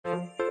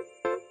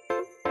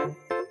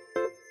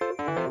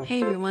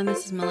Hey everyone,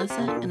 this is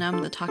Melissa, and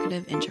I'm the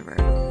talkative introvert.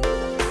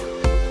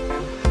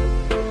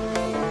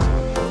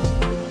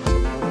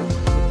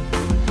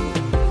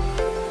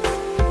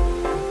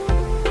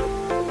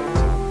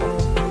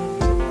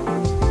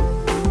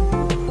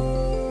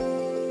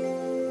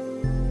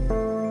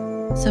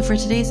 So for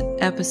today's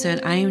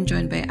episode, I am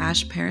joined by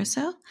Ash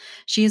Pariseau.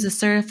 She is a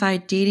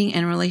certified dating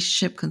and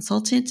relationship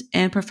consultant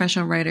and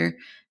professional writer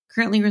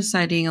currently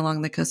residing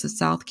along the coast of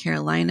South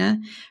Carolina.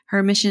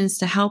 Her mission is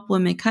to help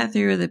women cut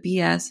through the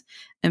BS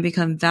and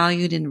become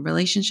valued in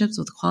relationships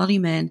with quality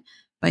men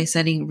by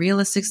setting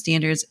realistic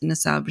standards and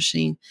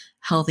establishing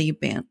healthy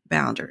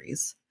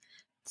boundaries.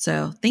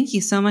 So thank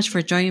you so much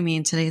for joining me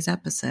in today's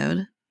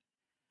episode.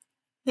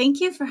 Thank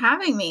you for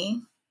having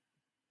me.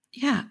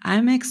 Yeah,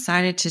 I'm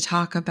excited to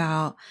talk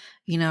about,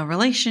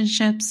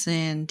 relationships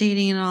and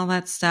dating and all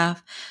that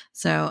stuff.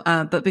 So,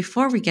 but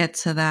before we get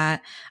to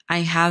that, I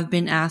have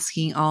been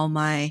asking all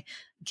my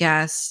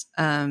guests,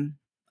 I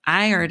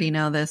already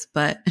know this,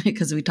 but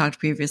because we talked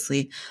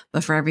previously,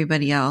 but for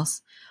everybody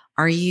else,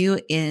 are you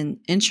an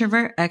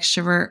introvert,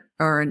 extrovert,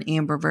 or an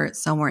ambivert,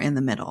 somewhere in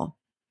the middle?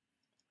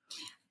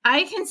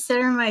 I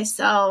consider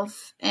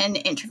myself an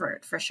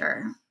introvert for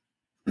sure.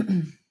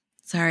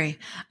 Sorry,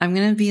 I'm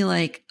going to be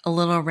like a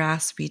little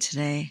raspy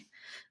today.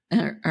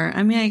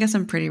 I guess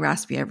I'm pretty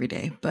raspy every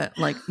day, but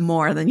like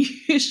more than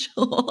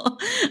usual.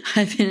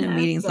 I've been in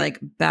meetings like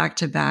back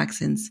to back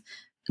since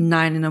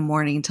 9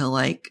 a.m. till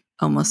like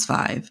almost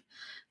 5.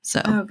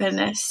 So, oh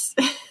goodness.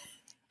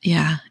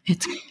 Yeah,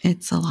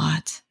 it's a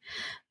lot.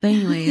 But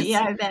anyways,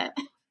 yeah, I bet.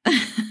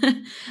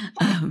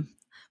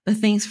 But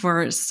thanks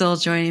for still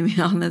joining me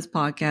on this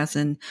podcast,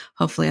 and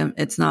hopefully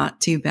it's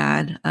not too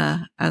bad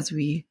as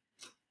we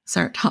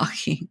start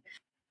talking.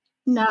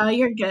 No,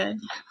 you're good.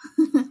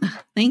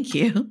 Thank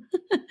you.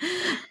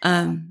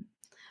 But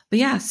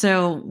yeah,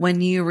 so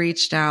when you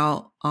reached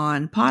out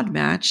on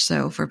Podmatch,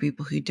 so for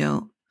people who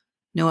don't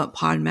know what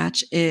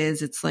Podmatch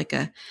is, it's like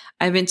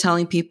I've been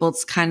telling people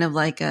it's kind of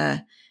like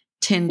a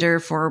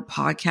Tinder for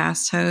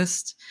podcast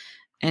host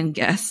and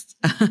guests.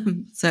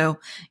 So,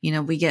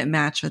 we get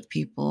matched with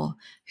people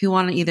who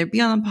want to either be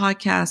on a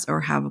podcast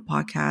or have a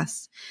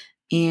podcast.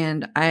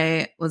 And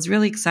I was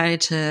really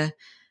excited to,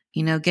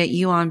 get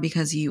you on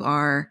because you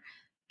are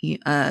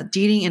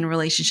dating and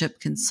relationship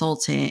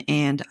consultant,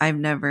 and I've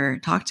never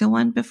talked to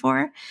one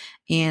before.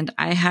 And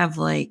I have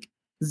like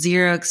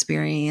zero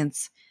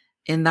experience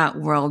in that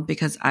world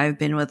because I've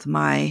been with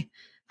my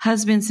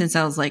husband since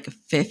I was like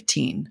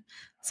 15.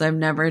 So I've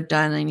never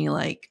done any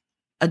like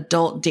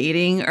adult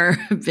dating or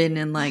been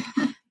in like,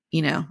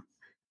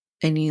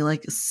 any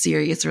like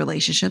serious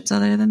relationships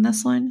other than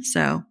this one.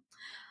 So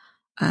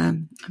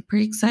I'm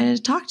pretty excited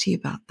to talk to you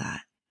about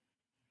that.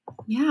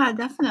 Yeah,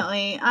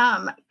 definitely.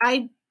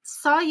 I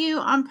saw you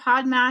on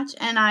Podmatch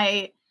and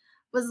I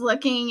was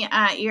looking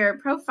at your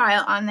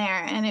profile on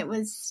there, and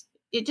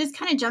it just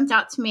kind of jumped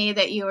out to me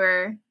that you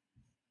were,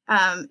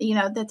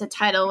 that the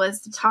title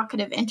was the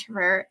talkative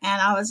introvert.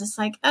 And I was just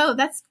like, oh,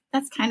 that's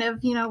kind of,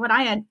 what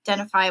I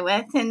identify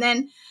with. And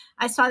then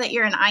I saw that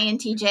you're an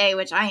INTJ,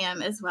 which I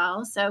am as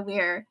well. So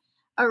we're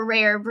a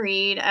rare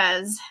breed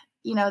as,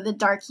 the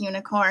dark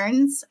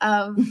unicorns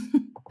of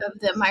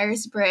the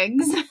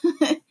Myers-Briggs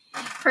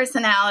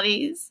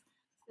personalities.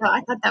 So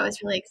I thought that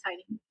was really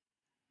exciting.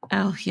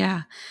 Oh,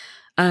 yeah.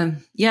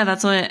 Yeah,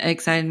 that's what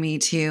excited me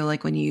too.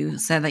 Like when you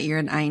said that you're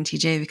an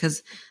INTJ,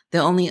 because the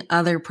only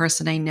other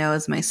person I know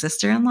is my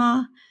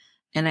sister-in-law,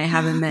 and I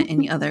haven't met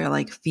any other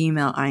like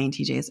female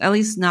INTJs, at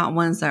least not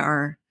ones that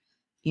are,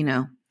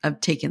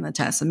 have taken the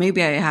test. So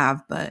maybe I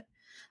have, but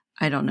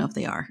I don't know if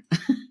they are.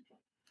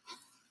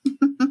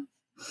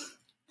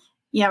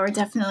 Yeah, we're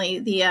definitely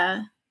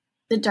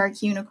the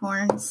dark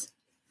unicorns.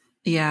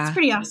 Yeah. It's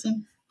pretty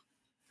awesome.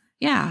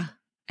 Yeah,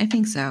 I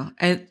think so.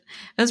 It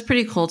was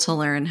pretty cool to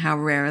learn how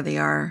rare they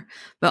are,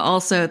 but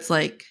also it's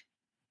like,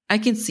 I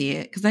can see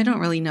it because I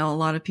don't really know a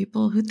lot of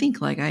people who think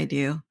like I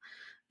do.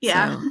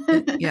 Yeah.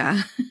 So,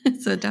 yeah.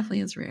 So it definitely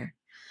is rare.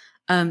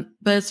 But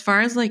as far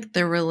as like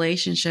the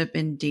relationship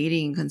and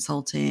dating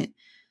consultant,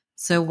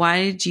 so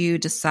why did you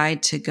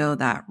decide to go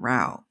that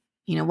route?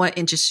 What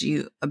interests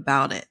you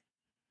about it?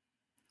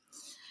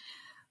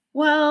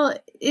 Well,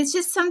 it's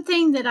just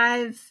something that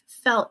I've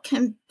felt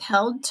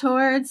compelled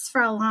towards for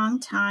a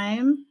long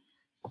time.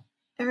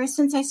 Ever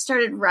since I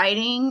started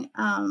writing,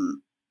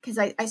 because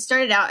I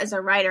started out as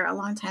a writer a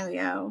long time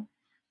ago.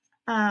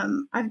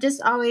 I've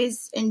just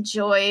always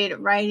enjoyed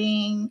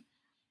writing,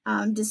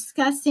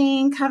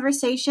 discussing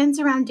conversations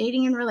around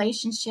dating and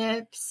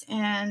relationships.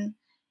 And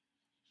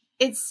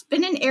it's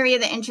been an area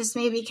that interests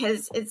me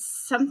because it's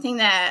something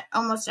that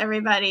almost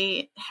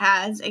everybody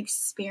has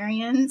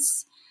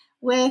experience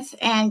with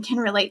and can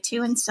relate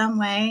to in some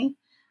way.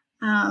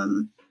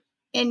 And,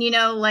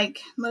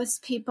 like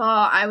most people,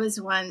 I was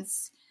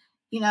once,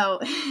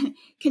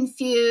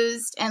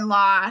 confused and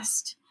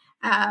lost,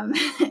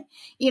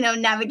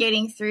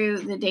 navigating through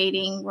the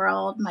dating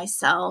world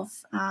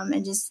myself,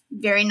 and just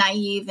very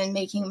naive and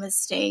making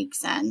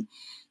mistakes. And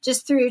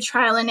just through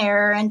trial and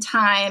error and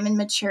time and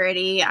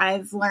maturity,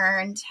 I've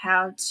learned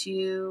how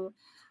to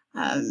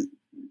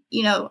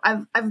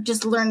I've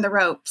just learned the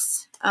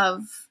ropes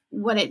of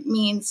what it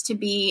means to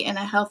be in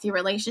a healthy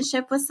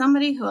relationship with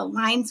somebody who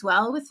aligns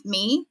well with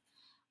me.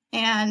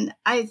 And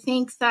I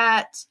think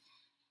that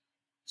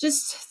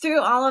just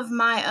through all of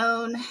my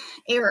own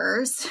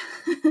errors,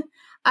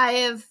 I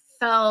have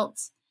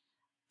felt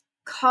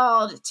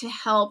called to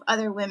help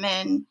other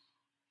women.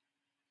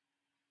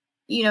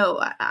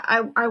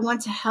 I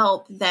want to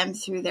help them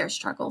through their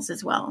struggles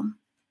as well.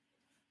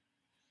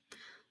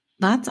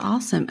 That's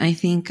awesome. I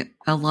think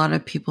a lot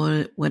of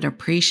people would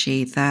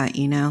appreciate that,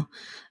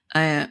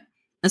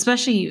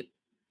 especially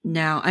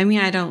now. I mean,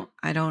 I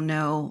don't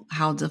know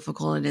how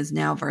difficult it is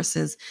now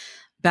versus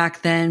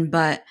back then,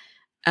 but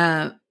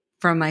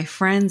from my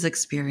friend's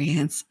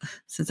experience,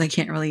 since I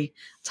can't really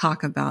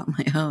talk about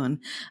my own,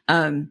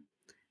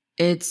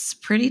 it's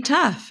pretty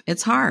tough.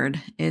 It's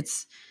hard.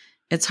 It's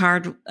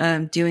hard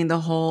doing the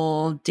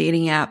whole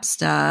dating app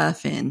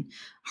stuff, and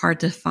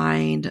hard to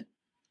find,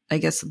 I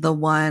guess, the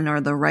one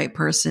or the right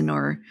person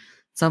or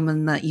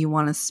someone that you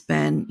want to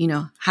spend,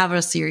 have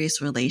a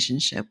serious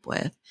relationship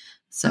with.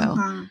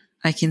 So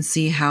I can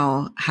see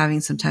how having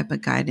some type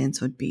of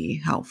guidance would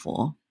be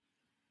helpful.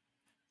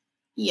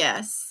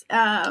 Yes.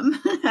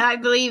 I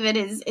believe it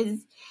is,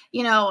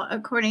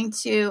 according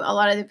to a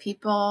lot of the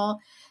people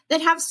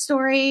that have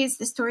stories,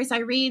 the stories I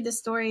read, the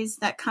stories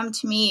that come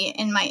to me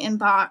in my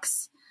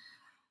inbox.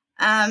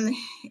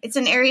 It's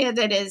an area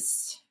that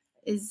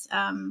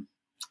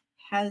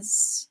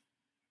has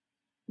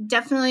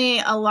definitely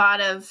a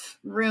lot of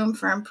room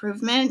for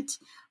improvement.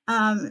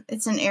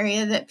 It's an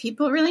area that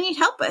people really need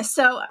help with.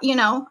 So,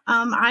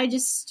 I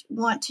just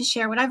want to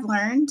share what I've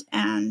learned.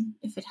 And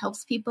if it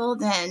helps people,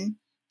 then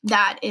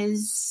that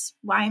is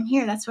why I'm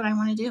here. That's what I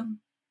want to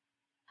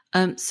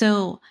do.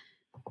 So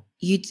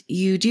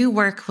you do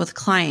work with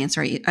clients,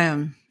 right?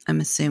 I'm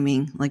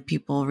assuming like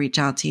people reach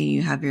out to you,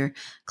 you have your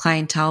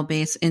clientele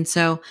base. And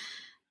so,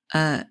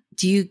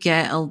 do you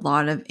get a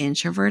lot of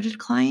introverted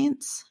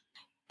clients?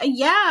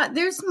 Yeah,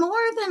 there's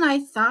more than I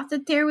thought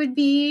that there would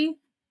be.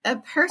 A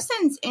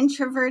person's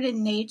introverted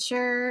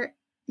nature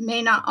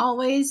may not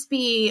always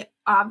be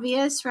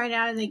obvious right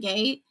out of the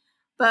gate,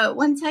 but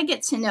once I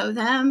get to know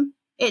them,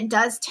 it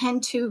does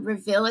tend to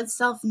reveal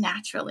itself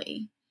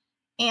naturally.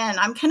 And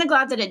I'm kind of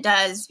glad that it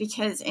does,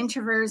 because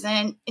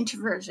introversion,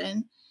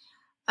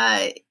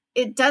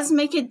 it does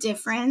make a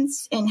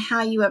difference in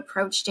how you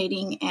approach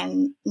dating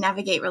and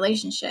navigate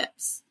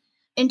relationships.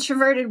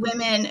 Introverted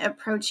women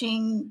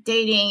approaching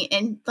dating,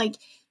 and like,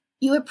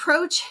 you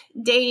approach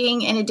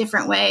dating in a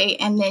different way,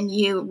 and then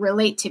you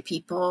relate to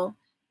people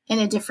in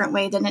a different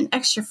way than an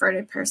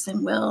extroverted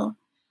person will.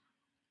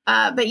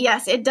 But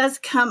yes, it does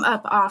come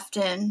up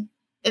often.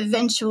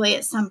 Eventually,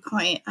 at some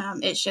point,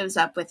 it shows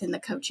up within the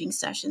coaching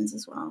sessions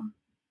as well.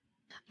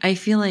 I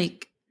feel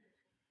like,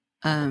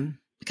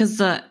 because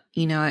I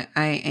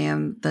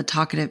am the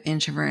talkative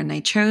introvert, and I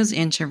chose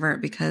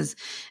introvert because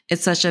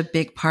it's such a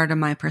big part of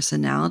my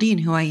personality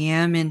and who I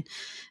am. And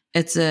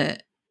it's a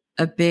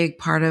big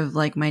part of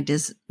like my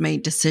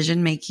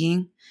decision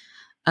making.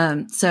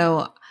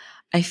 So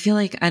I feel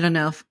like, I don't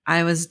know, if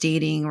I was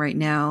dating right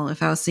now,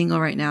 if I was single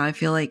right now, I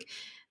feel like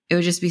it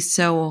would just be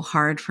so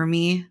hard for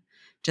me,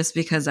 just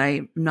because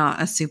I'm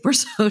not a super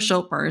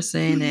social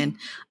person and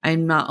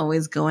I'm not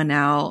always going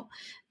out,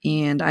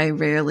 and I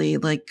rarely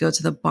like go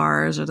to the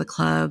bars or the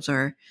clubs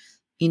or,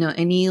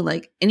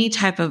 any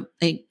type of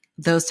like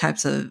those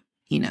types of,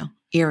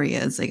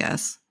 areas, I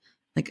guess,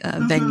 like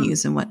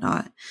venues and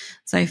whatnot.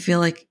 So I feel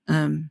like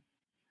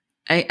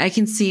I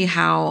can see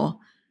how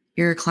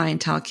your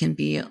clientele can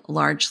be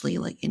largely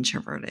like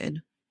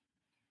introverted.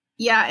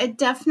 Yeah, it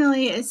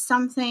definitely is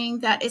something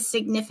that is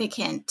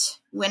significant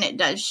when it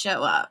does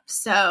show up.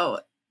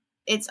 So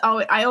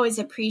I always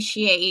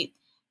appreciate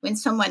when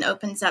someone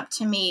opens up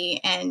to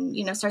me and,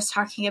 starts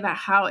talking about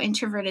how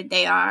introverted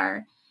they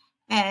are.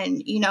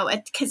 And,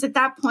 because at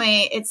that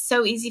point, it's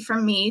so easy for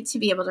me to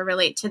be able to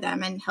relate to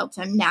them and help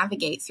them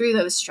navigate through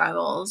those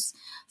struggles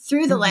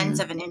through the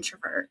lens of an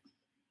introvert.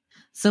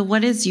 So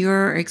what is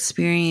your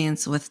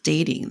experience with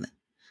dating?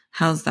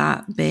 How's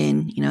that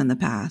been, in the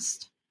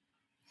past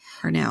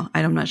or now?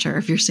 I'm not sure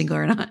if you're single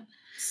or not.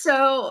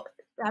 So,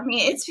 I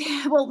mean, it's,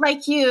 well,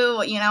 like you,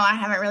 I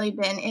haven't really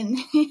been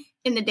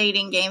in the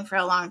dating game for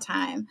a long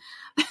time.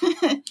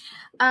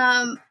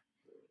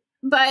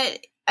 But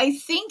I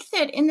think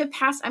that in the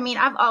past, I mean,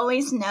 I've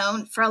always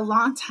known for a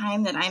long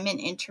time that I'm an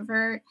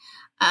introvert.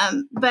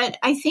 But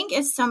I think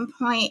at some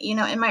point, in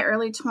my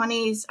early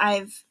 20s,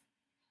 I've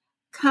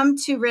come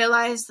to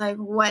realize like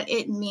what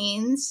it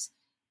means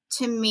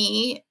to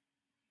me,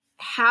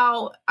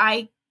 how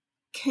I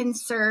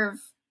conserve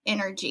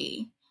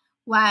energy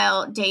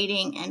while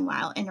dating and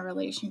while in a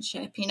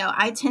relationship.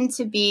 I tend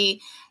to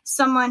be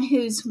someone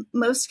who's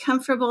most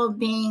comfortable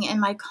being in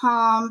my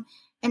calm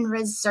and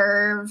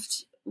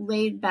reserved,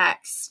 laid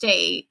back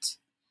state.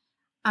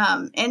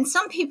 And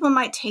some people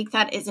might take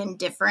that as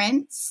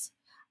indifference,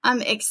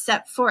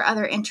 except for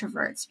other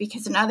introverts,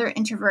 because another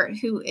introvert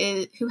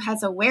who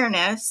has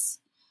awareness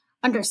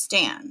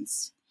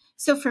understands.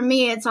 So for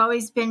me, it's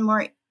always been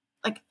more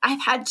like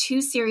I've had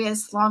 2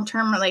 serious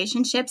long-term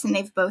relationships, and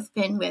they've both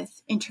been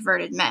with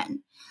introverted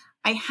men.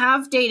 I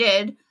have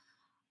dated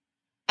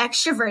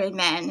extroverted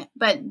men,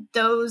 but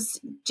those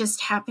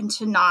just happen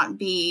to not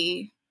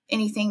be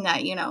anything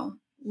that,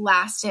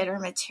 lasted or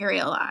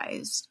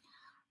materialized.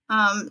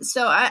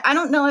 So I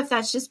don't know if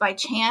that's just by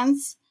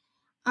chance,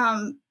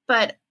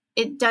 but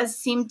it does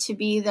seem to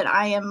be that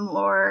I am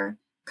more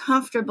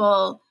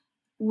comfortable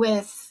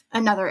with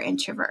another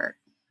introvert.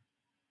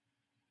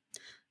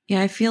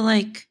 Yeah, I feel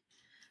like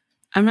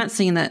I'm not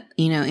saying that,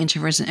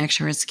 introverts and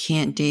extroverts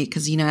can't date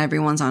because,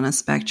 everyone's on a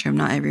spectrum.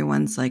 Not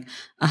everyone's like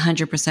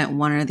 100%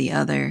 one or the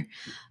other.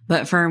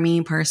 But for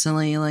me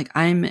personally, like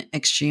I'm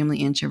extremely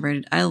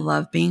introverted. I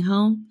love being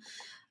home.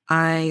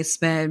 I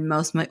spend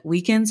most of my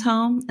weekends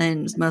home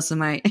and most of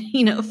my,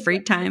 free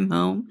time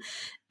home.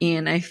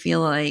 And I feel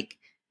like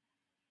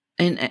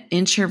an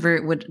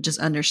introvert would just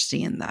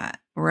understand that.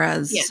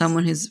 Whereas Yes.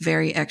 someone who's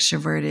very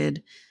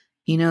extroverted,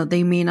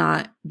 they may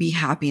not be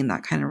happy in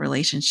that kind of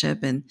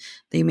relationship and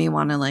they may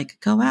want to like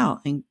go out.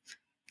 And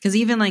because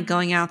even like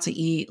going out to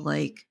eat,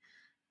 like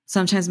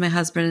sometimes my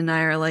husband and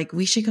I are like,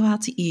 we should go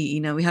out to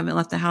eat. We haven't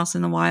left the house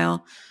in a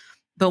while.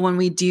 But when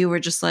we do, we're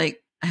just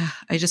like,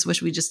 I just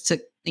wish we just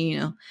took,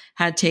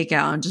 had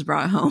takeout and just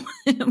brought it home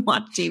and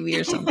watched TV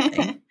or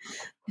something.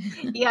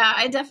 Yeah,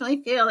 I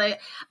definitely feel it.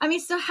 I mean,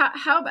 so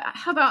how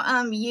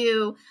about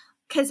you?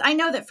 Because I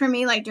know that for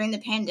me, like during the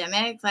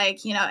pandemic, like,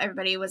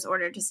 everybody was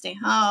ordered to stay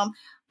home.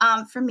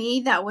 For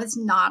me, that was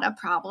not a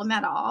problem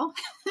at all.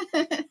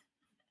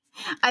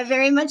 I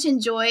very much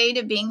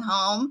enjoyed being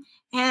home.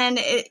 And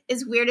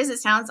as weird as it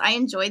sounds, I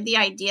enjoyed the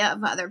idea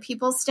of other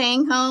people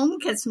staying home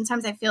because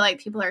sometimes I feel like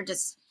people are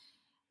just,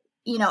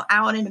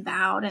 out and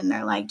about and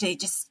they're like, they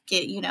just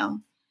get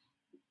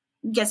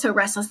so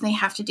restless and they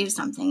have to do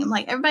something. I'm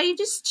like, everybody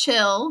just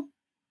chill,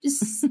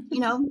 just,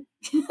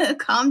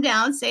 calm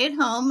down, stay at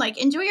home, like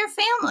enjoy your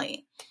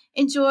family,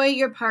 enjoy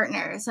your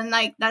partners. And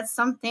like, that's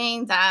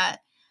something that,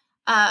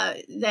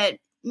 that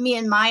me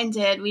and mine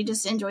did. We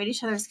just enjoyed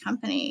each other's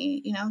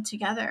company,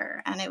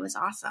 together. And it was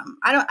awesome.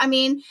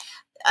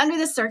 Under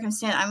this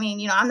circumstance,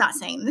 I'm not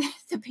saying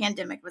the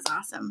pandemic was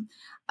awesome.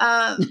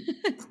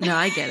 No,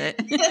 I get it.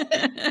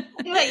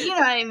 But you know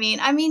what I mean?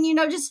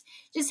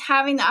 Just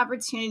having the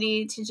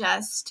opportunity to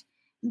just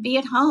be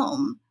at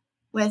home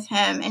with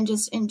him and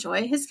just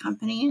enjoy his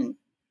company. And,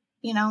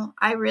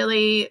 I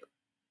really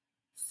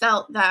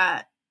felt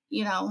that,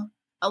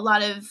 a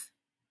lot of,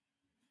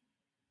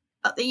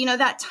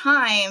 that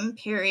time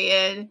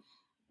period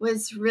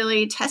was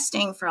really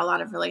testing for a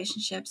lot of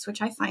relationships,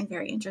 which I find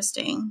very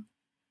interesting.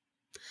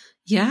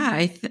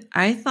 Yeah,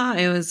 I thought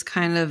it was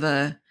kind of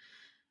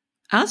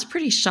I was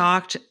pretty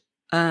shocked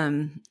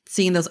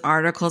seeing those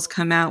articles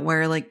come out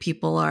where like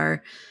people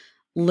are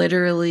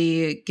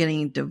literally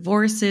getting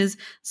divorces.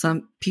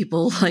 Some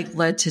people like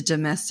led to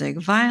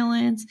domestic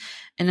violence.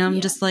 And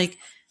I'm just like,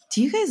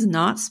 do you guys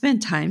not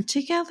spend time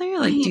together?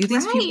 Like, do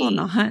these people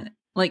not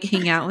like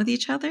hang out with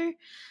each other?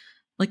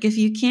 Like, if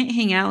you can't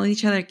hang out with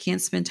each other,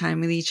 can't spend time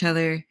with each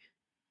other,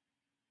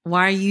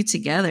 why are you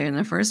together in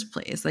the first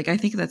place? Like, I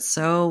think that's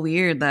so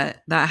weird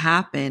that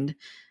happened.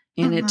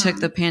 And it took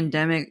the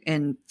pandemic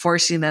and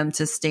forcing them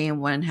to stay in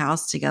one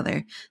house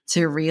together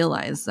to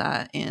realize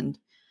that. And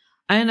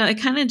I don't know, it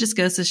kind of just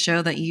goes to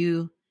show that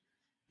you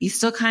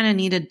still kind of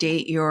need to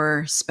date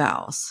your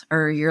spouse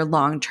or your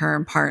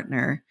long-term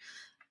partner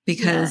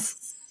because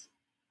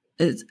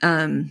it's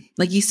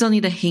like you still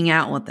need to hang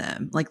out with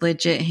them, like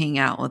legit hang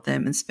out with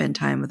them and spend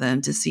time with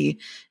them to see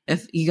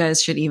if you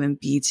guys should even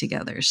be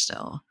together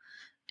still.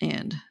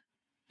 And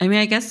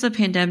I guess the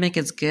pandemic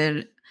is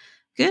good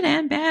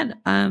and bad.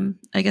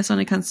 I guess when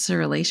it comes to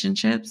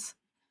relationships,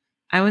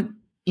 I would,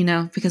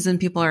 because then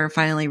people are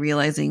finally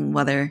realizing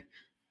whether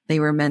they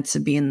were meant to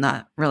be in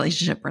that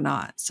relationship or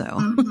not. So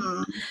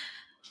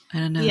I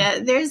don't know. Yeah,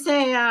 there's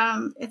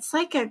it's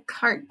like a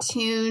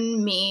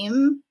cartoon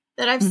meme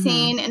that I've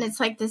seen, and it's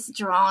like this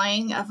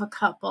drawing of a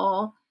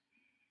couple,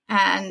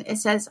 and it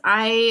says,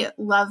 "I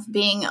love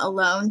being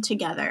alone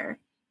together,"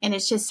 and it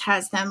just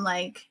has them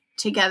like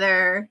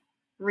together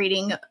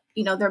reading.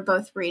 They're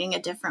both reading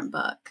a different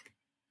book.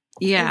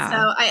 Yeah. And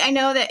so I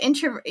know that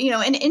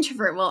an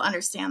introvert will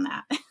understand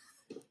that.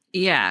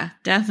 Yeah,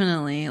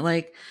 definitely.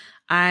 Like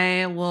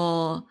I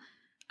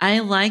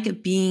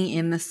like being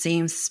in the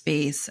same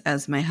space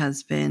as my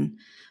husband,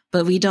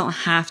 but we don't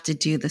have to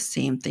do the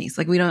same things.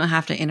 Like we don't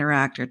have to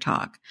interact or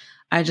talk.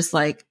 I just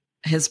like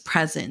his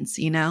presence,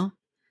 Yeah.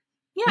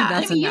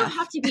 That's you enough. don't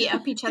have to be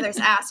up each other's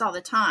ass all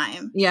the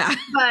time. Yeah.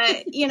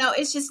 But,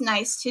 it's just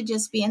nice to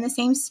just be in the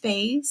same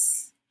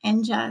space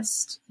and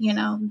just,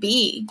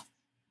 be.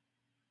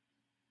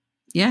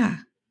 Yeah,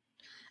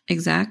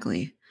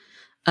 exactly.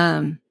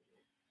 What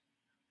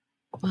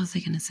was I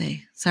going to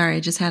say? Sorry, I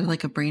just had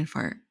like a brain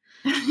fart.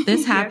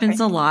 This happens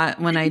a lot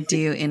when I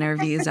do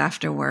interviews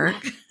after work.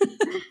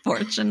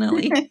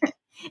 Fortunately,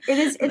 it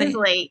is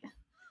late.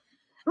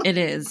 It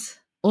is.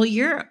 Well,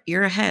 you're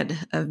ahead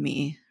of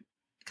me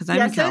because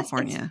I'm in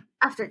California.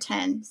 It's after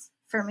 10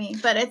 for me,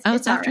 but it's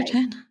after all right.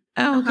 10.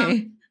 Oh,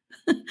 okay.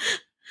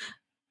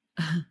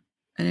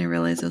 I didn't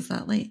realize it was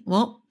that late.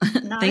 Well,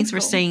 No, thanks it's for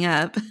cool. staying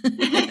up.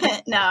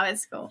 No,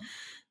 it's cool.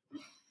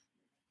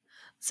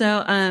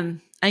 So,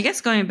 I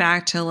guess going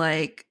back to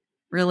like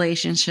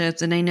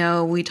relationships, and I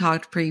know we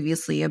talked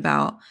previously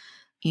about,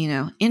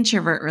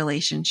 introvert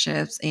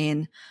relationships.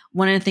 And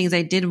one of the things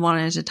I did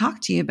wanted to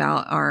talk to you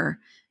about are,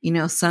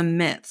 some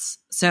myths.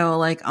 So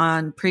like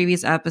on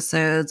previous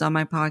episodes on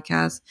my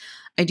podcast,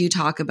 I do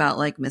talk about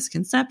like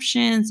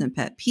misconceptions and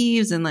pet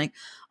peeves and like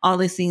all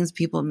these things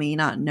people may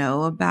not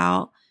know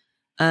about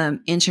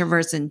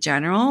introverts in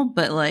general,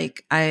 but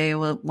like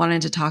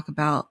wanted to talk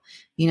about,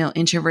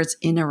 introverts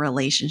in a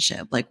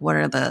relationship. Like, what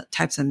are the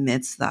types of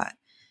myths that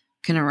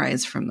can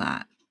arise from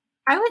that?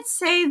 I would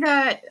say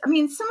that,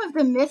 some of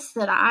the myths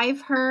that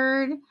I've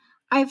heard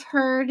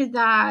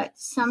that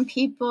some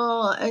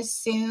people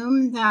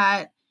assume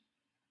that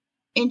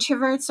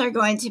introverts are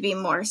going to be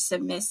more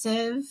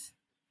submissive.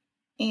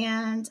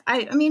 And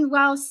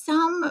while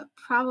some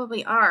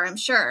probably are, I'm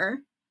sure,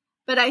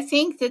 but I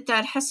think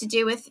that has to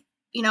do with,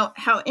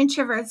 how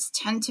introverts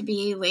tend to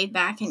be laid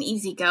back and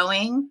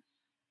easygoing.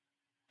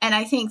 And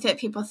I think that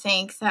people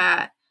think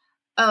that,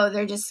 oh,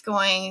 they're just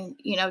going,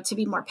 to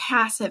be more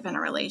passive in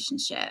a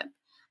relationship.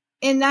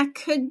 And that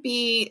could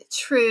be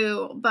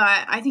true,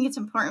 but I think it's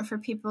important for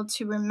people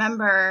to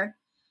remember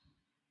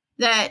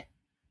that,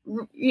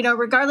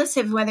 regardless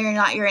of whether or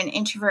not you're an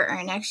introvert or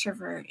an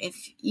extrovert,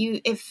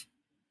 if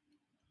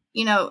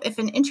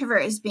an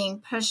introvert is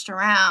being pushed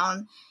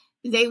around,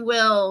 they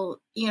will,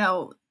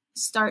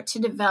 start to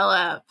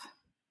develop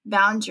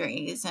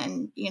boundaries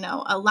and,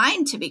 a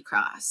line to be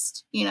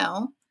crossed,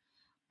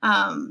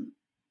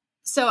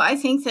 So I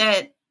think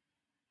that,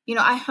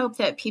 I hope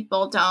that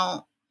people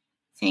don't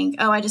think,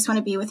 oh, I just want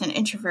to be with an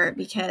introvert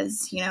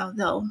because,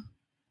 they'll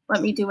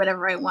let me do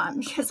whatever I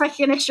want. Because I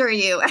can assure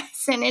you,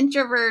 as an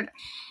introvert,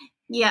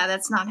 yeah,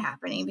 that's not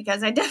happening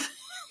because I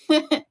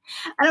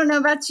don't know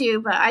about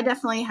you, but I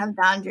definitely have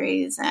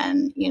boundaries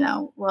and,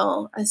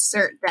 will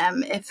assert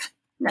them if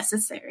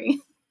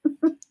necessary.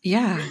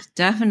 Yeah,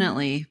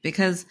 definitely.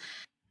 Because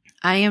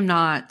I am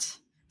not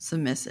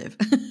submissive.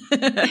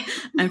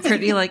 I'm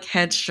pretty like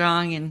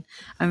headstrong and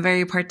I'm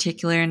very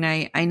particular and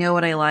I know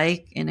what I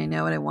like and I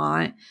know what I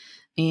want.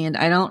 And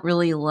I don't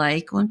really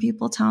like when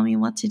people tell me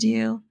what to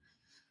do.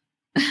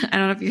 I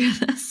don't know if you're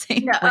the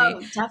same No, way.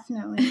 oh,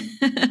 definitely.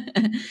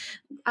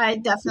 I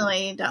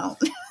definitely don't.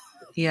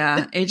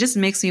 Yeah, it just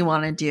makes me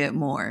want to do it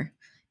more.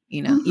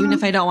 Even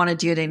if I don't want to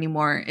do it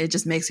anymore, it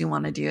just makes me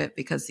want to do it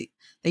because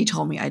they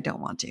told me I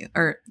don't want to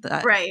or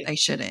that Right. I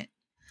shouldn't.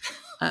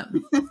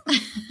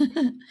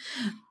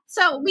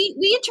 So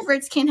we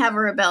introverts can have a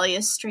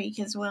rebellious streak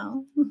as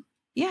well.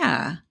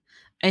 Yeah.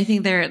 I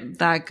think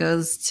that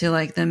goes to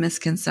like the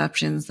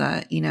misconceptions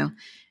that,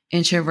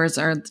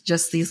 introverts are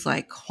just these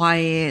like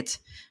quiet,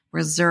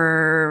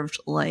 reserved,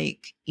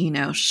 like,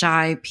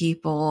 shy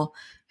people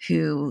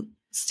who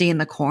stay in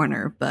the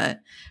corner.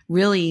 But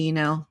really,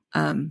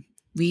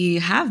 we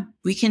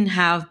can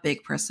have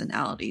big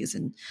personalities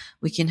and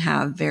we can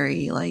have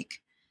very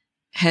like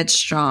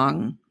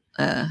headstrong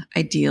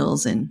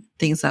ideals and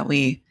things that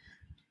we,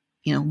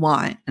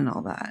 want and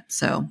all that.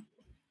 So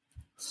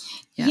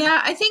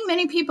Yeah, I think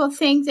many people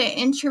think that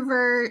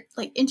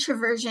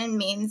introversion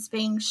means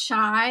being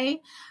shy,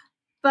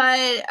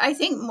 but I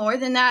think more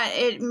than that,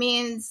 it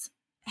means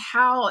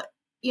how,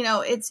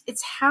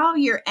 it's how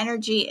your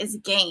energy is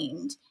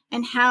gained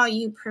and how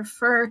you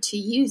prefer to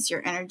use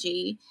your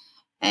energy.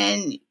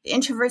 And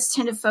introverts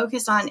tend to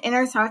focus on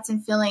inner thoughts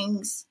and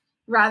feelings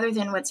rather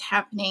than what's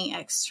happening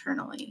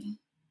externally.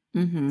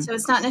 Mm-hmm. So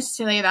it's not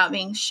necessarily about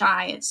being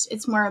shy.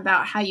 It's more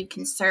about how you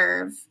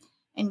conserve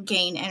and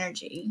gain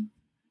energy.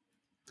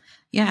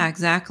 Yeah,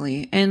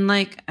 exactly. And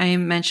like I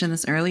mentioned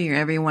this earlier,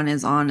 everyone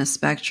is on a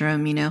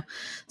spectrum,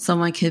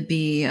 someone could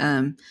be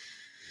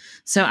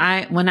so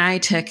when I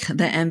took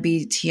the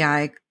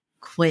MBTI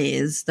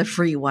quiz, the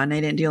free one,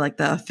 I didn't do like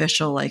the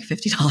official like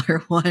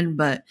 $50 one,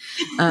 but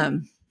I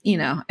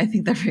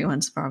think the free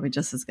one's probably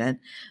just as good.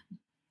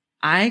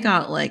 I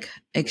got like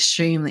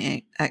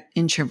extremely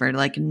introverted,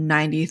 like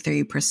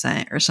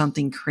 93% or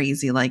something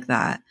crazy like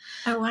that.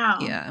 Oh, wow.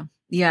 Yeah.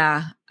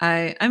 Yeah.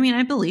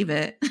 I believe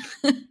it.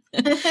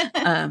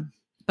 But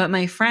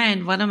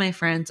one of my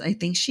friends, I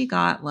think she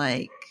got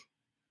like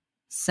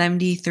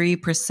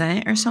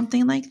 73% or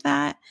something like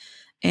that.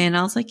 And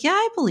I was like, yeah,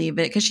 I believe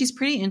it because she's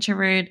pretty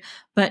introverted,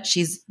 but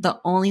she's the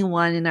only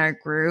one in our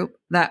group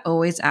that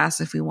always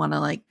asks if we want to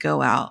like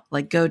go out,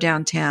 like go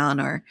downtown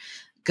or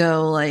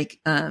go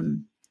like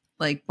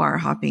bar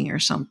hopping or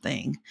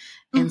something.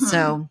 And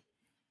so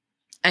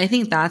I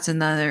think that's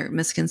another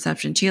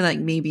misconception too. Like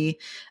maybe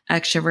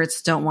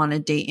extroverts don't want to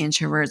date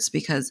introverts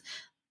because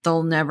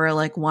they'll never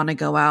like want to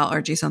go out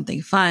or do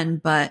something fun.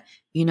 But,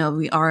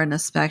 we are in a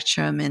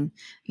spectrum and,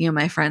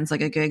 my friend's like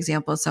a good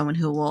example of someone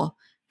who will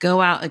go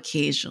out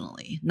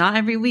occasionally, not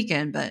every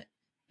weekend, but,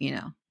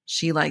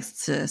 she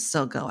likes to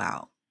still go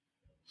out.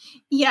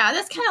 Yeah,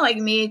 that's kind of like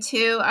me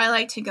too. I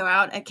like to go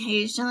out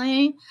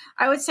occasionally.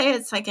 I would say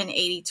it's like an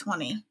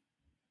 80-20.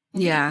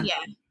 Yeah.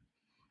 Yeah.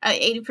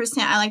 80%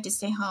 I like to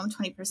stay home,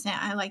 20%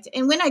 I like to,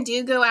 and when I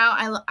do go out,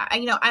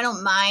 I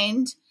don't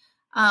mind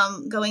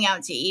going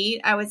out to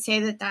eat. I would say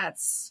that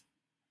that's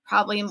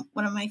probably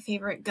one of my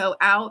favorite go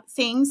out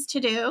things to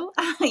do,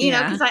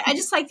 because I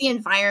just like the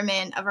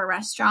environment of a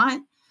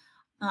restaurant,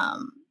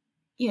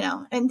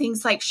 and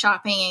things like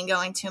shopping and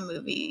going to a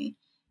movie.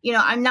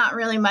 I'm not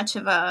really much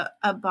of a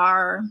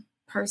bar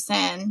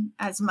person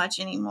as much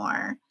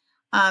anymore,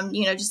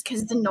 just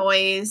because the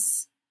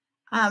noise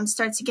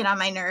starts to get on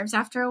my nerves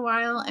after a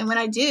while. And when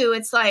I do,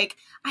 it's like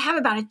I have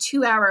about a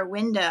 2-hour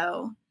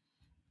window.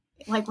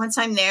 Like once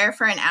I'm there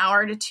for an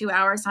hour to 2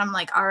 hours, I'm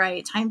like, all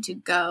right, time to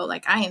go.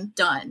 Like I am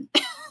done.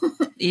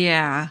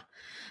 Yeah.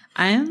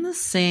 I am the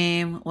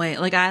same way.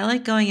 Like I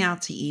like going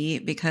out to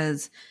eat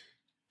because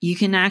you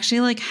can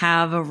actually like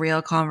have a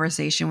real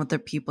conversation with the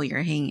people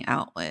you're hanging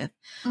out with.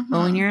 Mm-hmm. But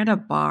when you're at a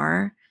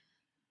bar,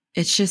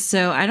 it's just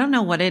so, I don't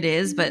know what it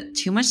is, but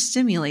too much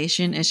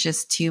stimulation is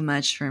just too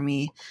much for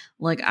me.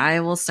 Like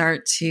I will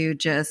start to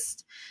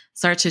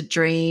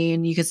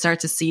drain. You can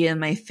start to see it in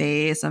my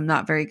face. I'm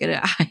not very good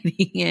at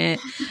hiding it.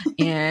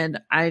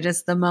 And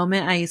the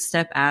moment I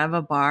step out of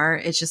a bar,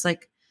 it's just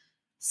like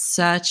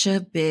such a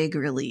big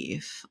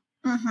relief.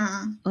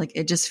 Mm-hmm. Like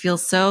it just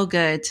feels so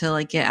good to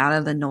like get out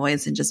of the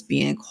noise and just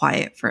be in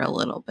quiet for a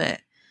little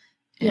bit.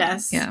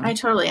 Yes. Yeah. I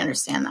totally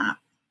understand that.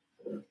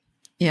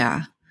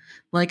 Yeah.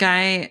 Like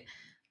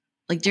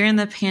during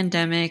the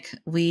pandemic,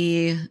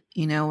 we,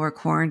 were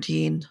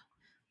quarantined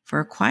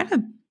for quite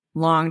a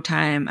long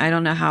time. I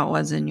don't know how it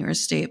was in your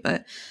state,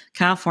 but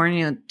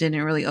California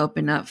didn't really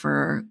open up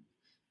for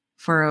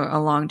a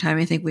long time.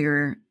 I think we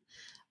were,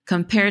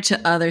 compared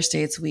to other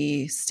states,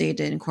 we stayed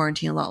in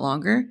quarantine a lot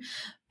longer.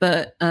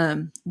 But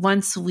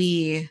once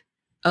we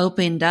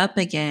opened up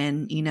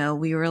again,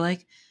 we were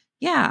like,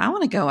 yeah, I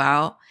want to go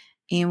out.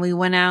 And we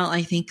went out,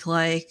 I think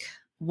like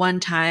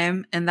one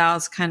time, and that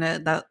was kind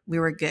of that we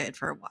were good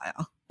for a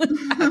while.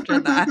 After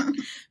that,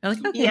 we're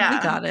like, okay, we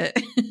got it.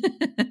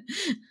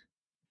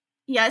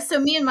 Yeah. So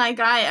me and my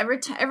guy,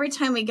 every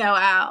time we go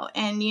out,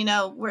 and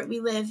we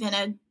live in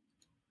a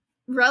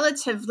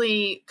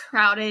relatively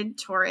crowded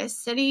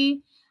tourist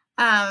city,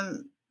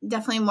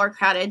 definitely more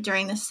crowded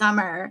during the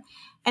summer.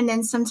 And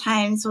then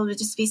sometimes we'll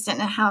just be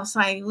sitting in a house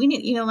like, we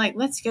need,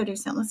 let's go do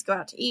something. Let's go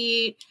out to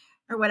eat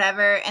or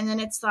whatever. And then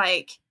it's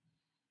like,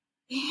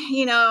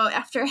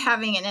 after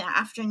having an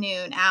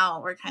afternoon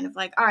out, we're kind of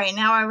like, all right,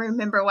 now I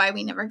remember why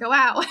we never go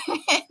out.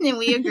 And then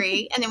we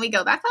agree, and then we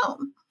go back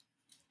home.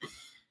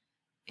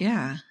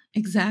 Yeah,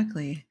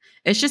 exactly.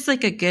 It's just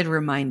like a good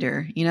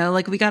reminder,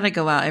 like we got to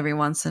go out every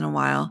once in a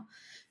while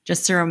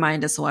just to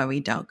remind us why we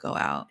don't go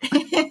out.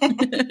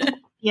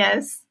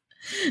 Yes.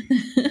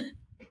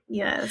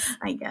 Yes,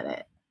 I get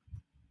it.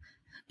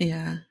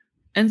 Yeah.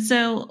 And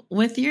so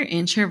with your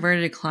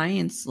introverted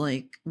clients,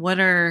 like what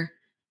are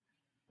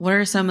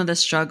some of the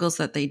struggles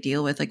that they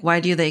deal with? Like, why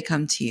do they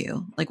come to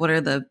you? Like, what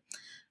are the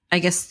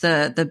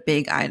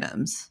big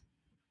items?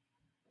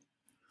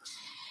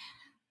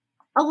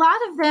 A lot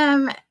of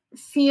them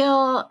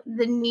feel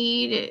the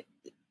need,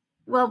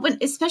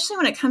 especially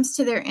when it comes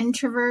to their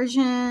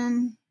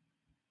introversion,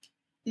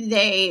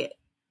 they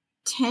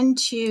tend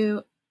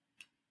to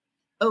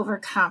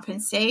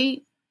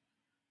overcompensate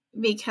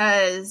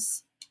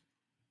because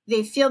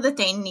they feel that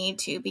they need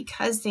to,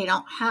 because they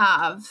don't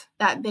have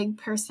that big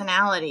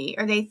personality,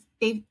 or they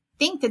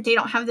think that they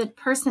don't have the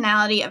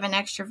personality of an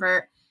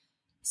extrovert.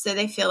 So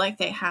they feel like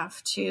they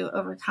have to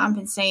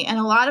overcompensate. And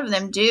a lot of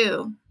them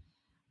do.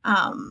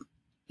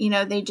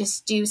 They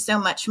just do so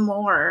much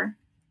more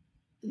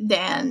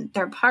than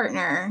their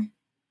partner.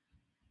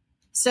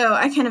 So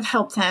I kind of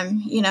help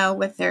them,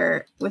 with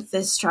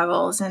the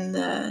struggles and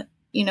the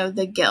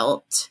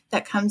guilt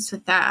that comes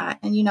with that,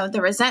 and,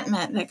 the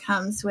resentment that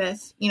comes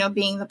with,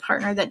 being the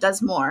partner that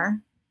does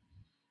more.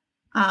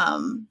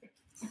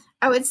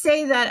 I would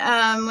say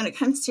that when it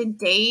comes to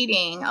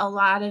dating, a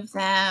lot of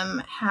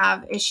them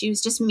have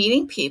issues just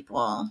meeting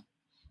people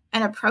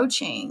and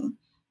approaching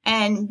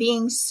and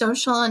being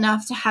social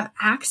enough to have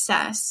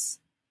access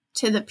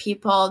to the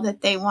people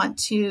that they want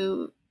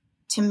to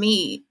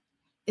meet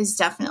is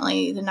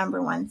definitely the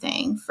number one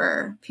thing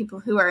for people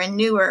who are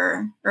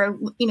newer or,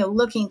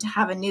 looking to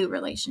have a new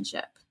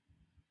relationship.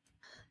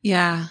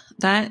 Yeah,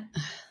 that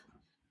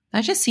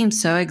just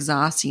seems so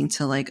exhausting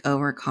to like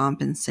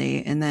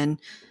overcompensate. And then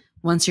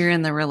once you're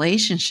in the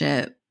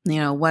relationship,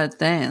 what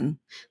then?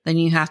 Then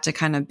you have to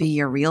kind of be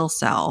your real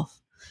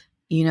self.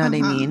 You know what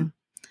I mean?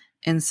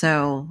 And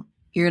so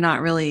you're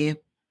not really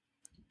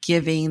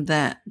giving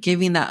that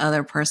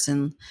other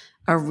person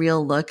a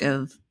real look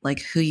of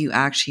like who you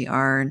actually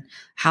are and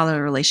how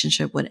the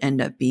relationship would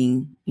end up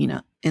being,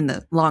 in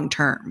the long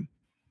term.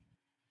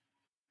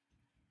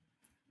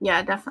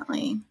 Yeah,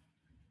 definitely.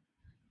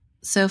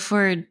 So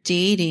for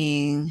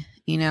dating,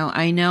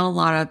 I know a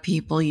lot of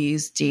people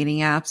use dating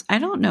apps. I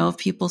don't know if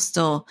people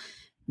still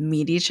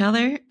meet each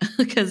other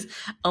because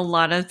a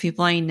lot of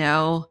people I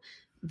know,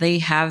 they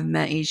have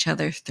met each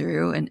other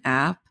through an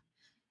app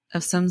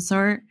of some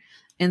sort.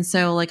 And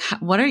so like,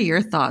 what are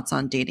your thoughts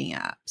on dating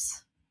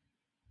apps?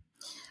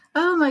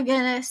 Oh my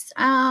goodness.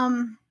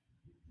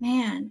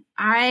 Man,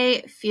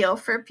 I feel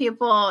for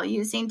people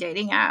using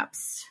dating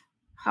apps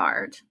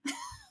hard.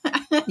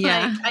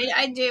 Yeah.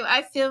 I do.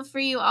 I feel for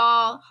you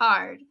all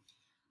hard.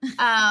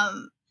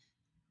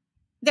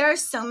 There are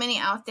so many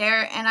out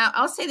there, and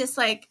I'll say this,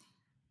 like,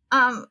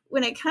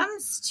 when it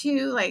comes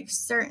to like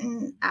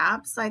certain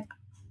apps, like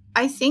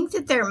I think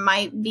that there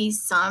might be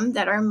some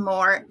that are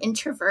more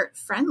introvert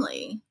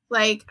friendly.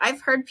 Like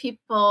I've heard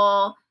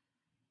people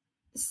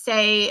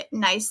say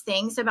nice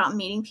things about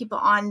meeting people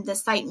on the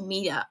site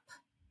Meetup.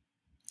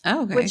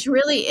 Oh, okay. Which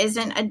really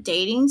isn't a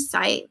dating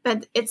site,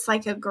 but it's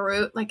like a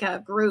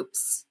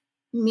group's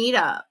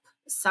meetup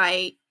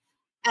site.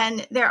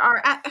 And there are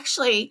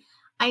actually,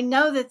 I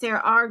know that there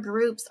are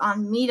groups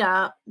on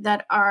Meetup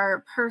that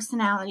are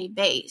personality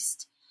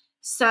based.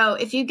 So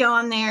if you go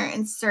on there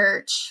and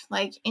search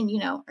like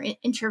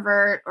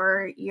introvert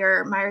or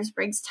your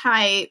Myers-Briggs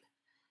type,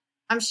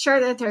 I'm sure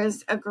that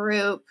there's a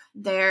group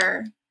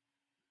there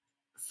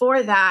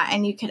for that,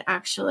 and you could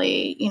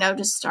actually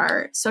just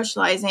start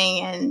socializing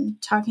and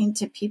talking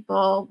to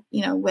people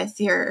with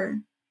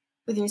your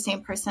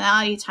same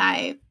personality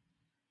type.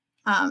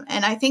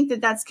 And I think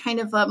that that's kind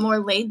of a more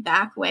laid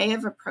back way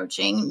of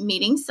approaching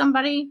meeting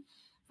somebody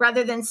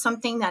rather than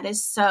something that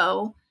is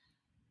so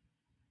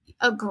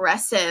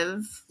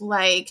aggressive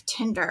like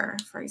Tinder,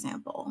 for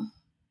example.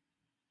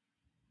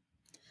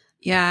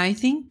 Yeah, I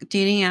think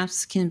dating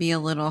apps can be a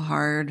little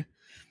hard,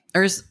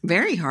 or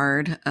very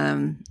hard,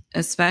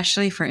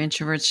 especially for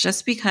introverts,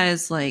 just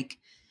because like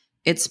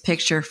it's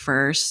picture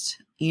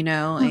first, and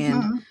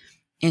Mm-hmm.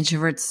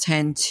 introverts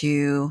tend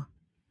to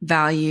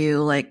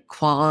value like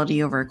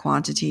quality over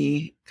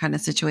quantity kind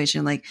of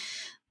situation. Like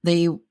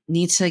they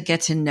need to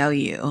get to know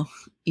you,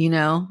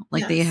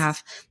 like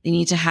Yes. they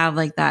need to have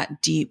like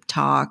that deep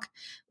talk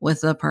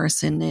with the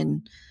person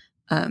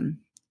and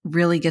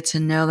really get to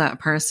know that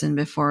person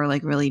before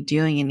like really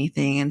doing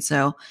anything. And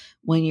so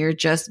when you're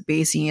just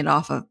basing it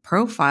off of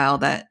profile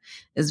that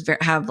is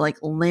have like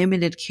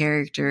limited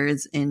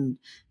characters in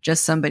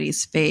just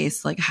somebody's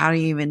face, like how do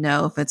you even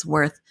know if it's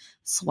worth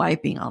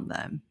swiping on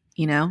them,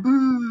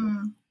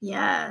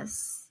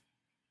 Yes.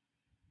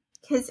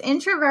 Because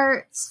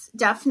introverts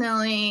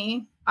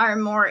definitely are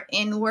more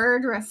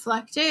inward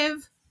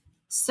reflective.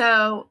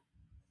 So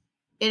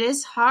it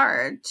is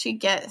hard to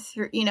get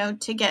through,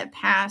 to get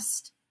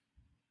past,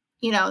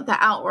 the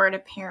outward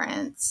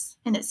appearance.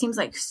 And it seems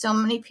like so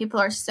many people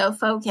are so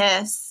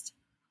focused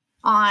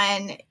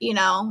on,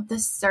 the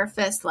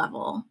surface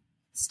level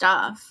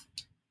stuff,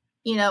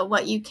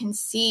 what you can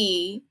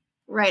see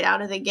right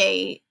out of the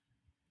gate.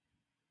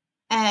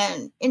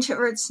 And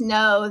introverts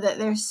know that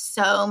there's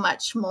so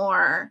much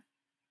more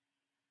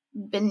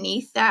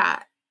beneath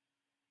that.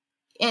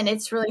 And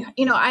it's really,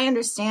 I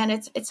understand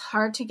it's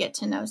hard to get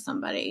to know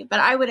somebody, but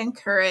I would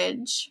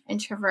encourage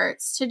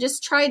introverts to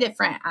just try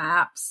different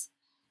apps.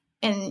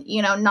 And,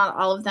 not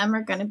all of them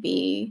are going to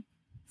be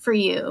for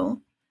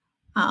you.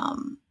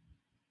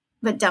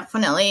 But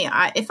definitely,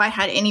 if I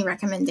had any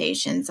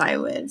recommendations, I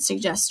would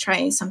suggest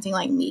trying something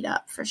like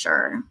Meetup for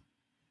sure.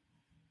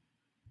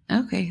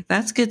 Okay,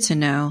 that's good to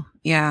know.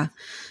 Yeah.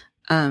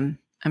 I'm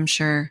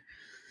sure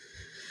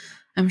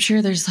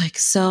there's like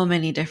so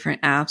many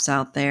different apps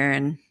out there,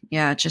 and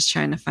yeah, just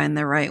trying to find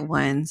the right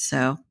one.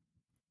 So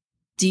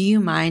do you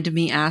mind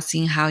me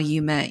asking how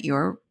you met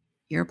your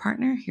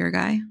partner, your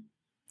guy?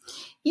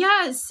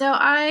 Yeah, so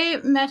I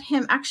met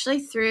him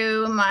actually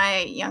through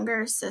my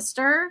younger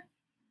sister.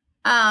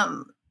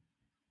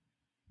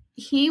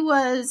 He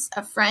was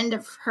a friend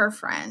of her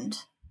friend,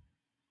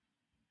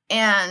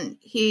 and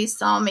he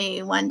saw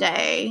me one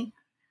day.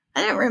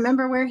 I don't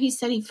remember where he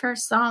said he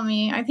first saw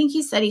me. I think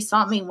he said he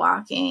saw me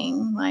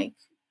walking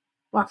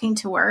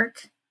to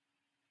work.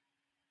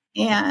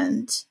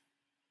 And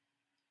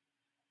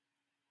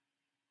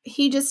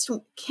he just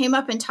came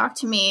up and talked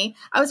to me.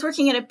 I was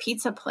working at a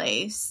pizza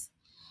place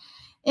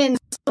in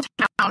a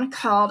town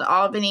called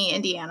Albany,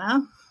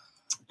 Indiana.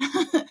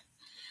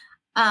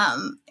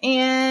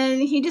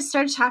 And he just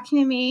started talking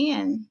to me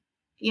and,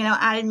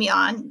 added me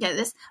on, get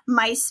this,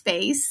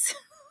 MySpace.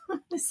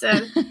 So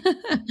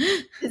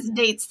this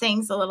dates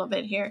things a little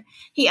bit here.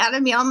 He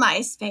added me on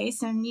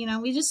MySpace and,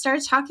 we just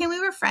started talking. We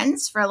were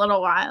friends for a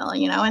little while,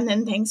 and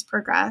then things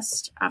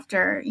progressed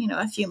after,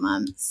 a few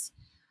months.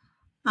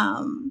 But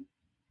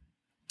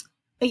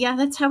yeah,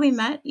 that's how we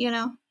met,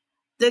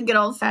 the good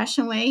old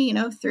fashioned way,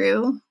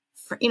 through,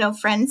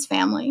 friends,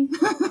 family.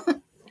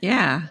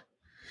 Yeah.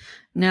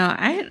 No,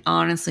 I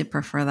honestly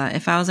prefer that.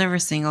 If I was ever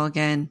single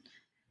again,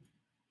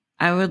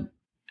 I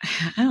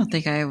don't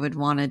think I would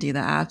want to do the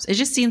apps. It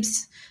just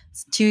seems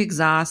too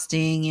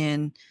exhausting,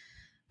 and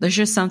there's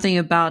just something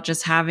about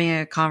just having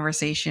a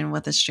conversation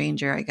with a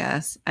stranger, I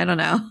guess. I don't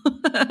know.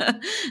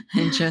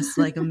 And just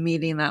like a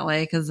meeting that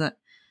way. Cause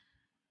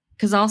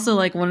also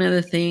like one of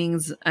the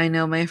things I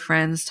know my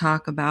friends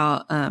talk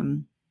about,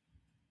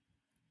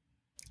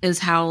 is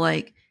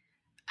how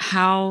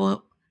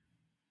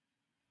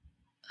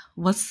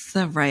what's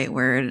the right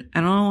word?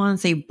 I don't want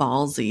to say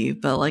ballsy,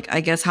 but like,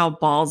 I guess how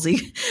ballsy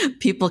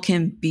people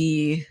can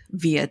be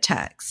via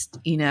text,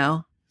 you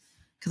know?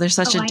 Because there's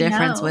such Oh, a I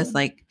difference with know.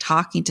 like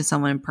talking to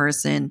someone in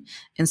person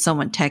and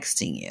someone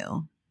texting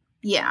you.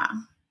 Yeah.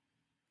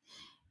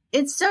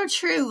 It's so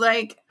true.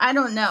 Like, I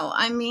don't know.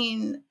 I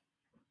mean,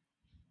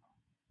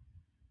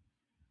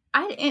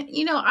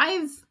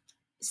 I've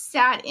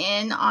sat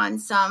in on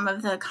some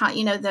of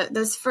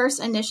those first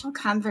initial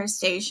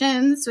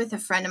conversations with a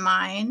friend of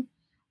mine.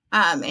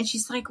 And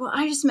she's like, well,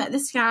 I just met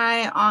this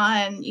guy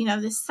on,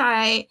 this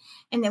site,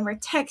 and then we're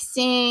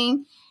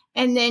texting.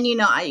 And then,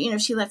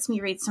 she lets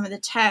me read some of the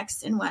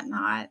text and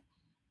whatnot.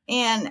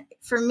 And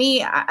for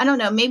me, I don't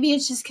know, maybe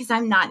it's just because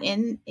I'm not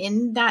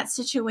in that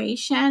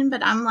situation,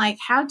 but I'm like,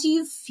 how do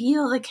you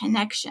feel the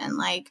connection?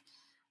 Like,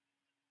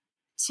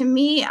 to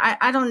me,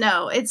 I don't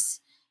know.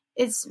 It's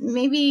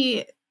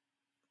maybe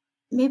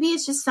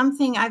it's just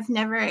something I've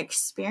never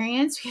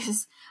experienced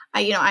because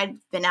I've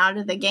been out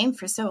of the game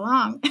for so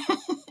long.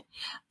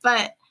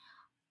 But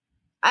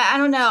I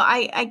don't know.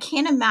 I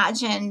can't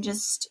imagine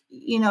just,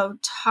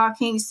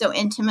 talking so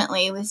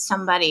intimately with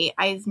somebody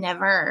I've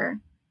never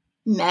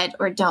met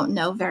or don't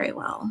know very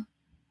well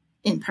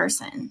in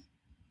person.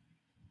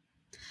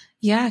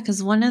 Yeah,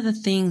 because one of the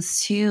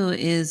things too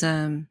is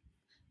that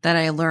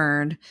I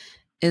learned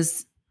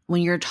is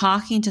when you're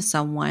talking to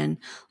someone,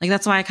 like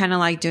that's why I kind of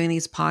like doing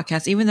these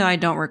podcasts, even though I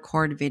don't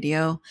record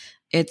video.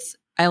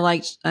 I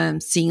like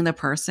seeing the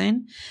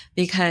person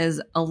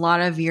because a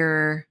lot of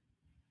your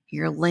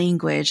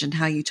language and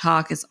how you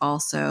talk is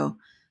also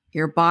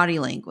your body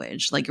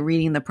language, like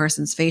reading the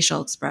person's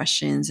facial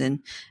expressions and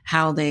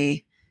how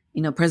they,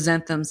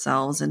 present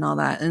themselves and all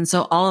that. And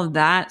so all of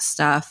that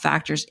stuff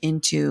factors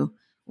into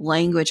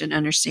language and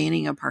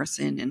understanding a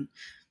person. And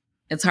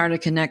it's hard to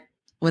connect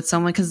with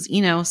someone because,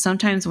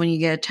 sometimes when you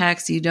get a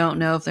text, you don't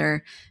know if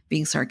they're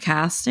being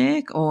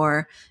sarcastic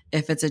or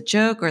if it's a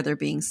joke or they're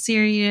being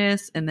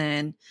serious. And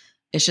then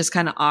it's just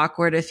kind of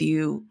awkward if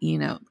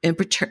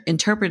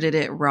interpreted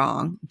it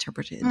wrong.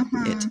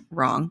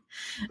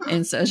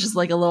 And so it's just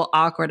like a little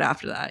awkward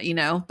after that,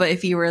 But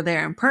if you were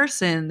there in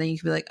person, then you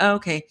could be like, oh,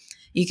 okay,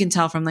 you can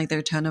tell from like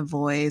their tone of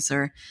voice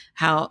or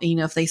how,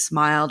 if they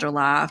smiled or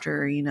laughed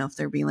or, if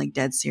they're being like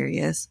dead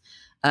serious,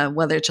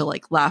 whether to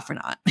like laugh or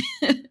not.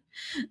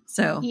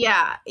 So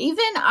yeah,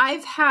 even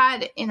I've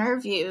had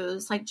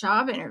interviews, like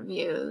job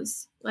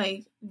interviews,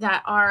 like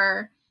that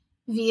are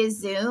via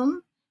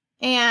Zoom,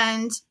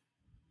 and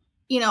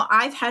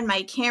I've had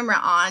my camera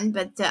on,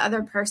 but the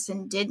other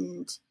person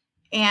didn't,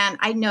 and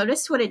I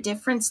noticed what a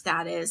difference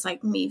that is.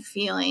 Like me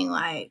feeling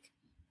like,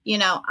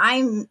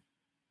 I'm,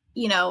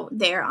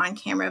 there on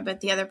camera,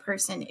 but the other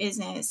person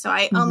isn't. So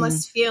I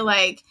almost feel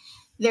like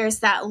there's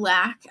that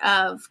lack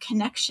of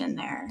connection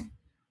there.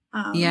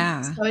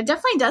 yeah. So it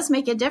definitely does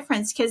make a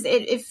difference because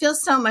it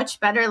feels so much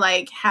better,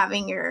 like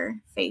having your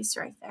face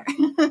right there.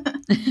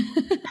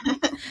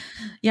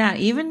 Yeah,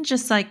 even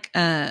just like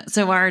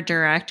so our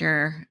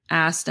director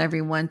asked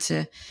everyone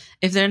to,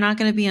 if they're not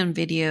going to be on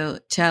video,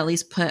 to at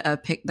least put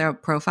their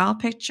profile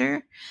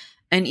picture.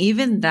 And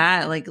even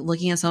that, like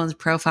looking at someone's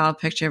profile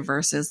picture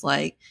versus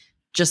like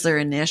just their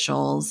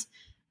initials,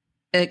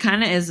 it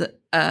kind of is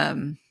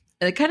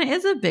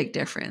a big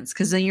difference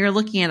because then you're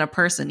looking at a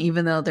person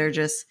even though they're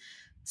just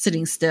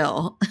sitting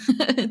still.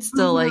 It's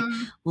still like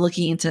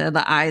looking into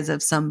the eyes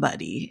of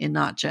somebody and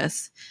not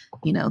just,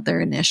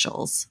 their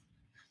initials.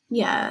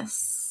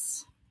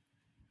 Yes.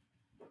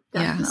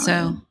 Definitely. Yeah.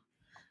 So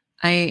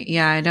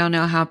I don't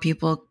know how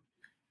people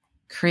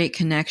create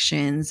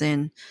connections.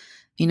 And,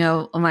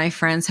 my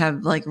friends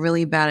have like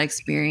really bad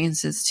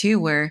experiences too,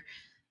 where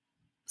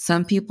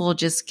some people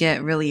just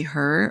get really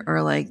hurt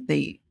or like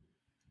they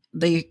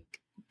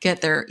get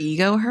their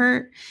ego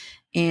hurt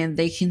and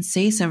they can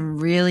say some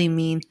really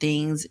mean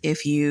things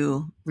if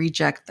you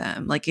reject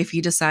them. Like if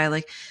you decide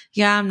like,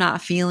 yeah, I'm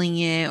not feeling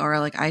it, or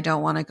like, I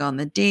don't want to go on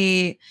the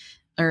date,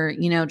 or,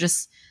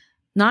 just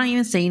not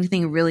even say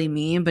anything really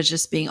mean, but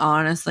just being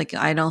honest. Like,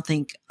 I don't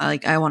think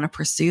like I want to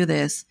pursue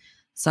this.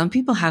 Some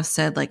people have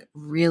said like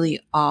really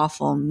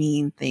awful,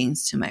 mean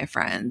things to my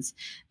friends.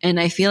 And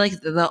I feel like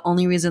the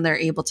only reason they're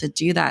able to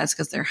do that is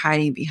because they're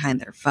hiding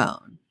behind their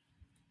phone.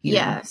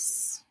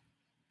 Yes.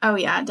 Oh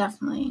yeah,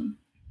 definitely.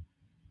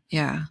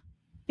 Yeah.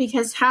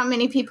 Because how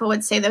many people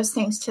would say those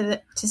things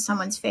to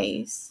someone's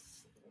face?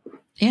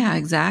 Yeah,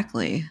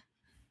 exactly.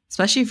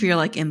 Especially if you're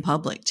like in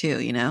public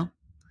too.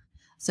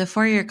 So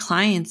for your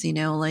clients,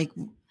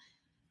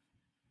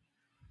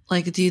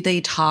 like do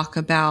they talk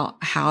about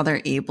how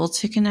they're able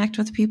to connect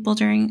with people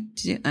through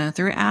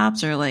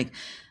apps, or like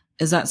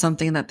is that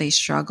something that they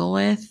struggle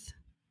with?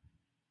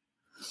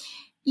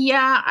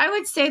 Yeah, I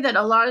would say that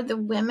a lot of the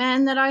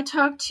women that I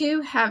talk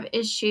to have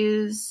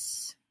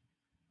issues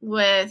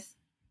with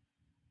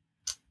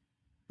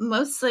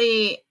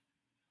mostly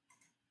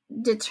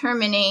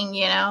determining,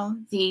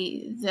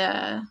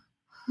 the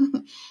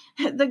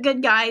the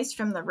good guys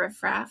from the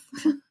riffraff.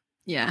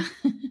 Yeah.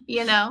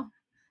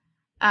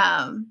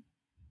 um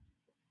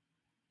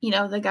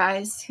the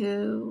guys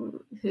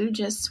who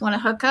just want to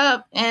hook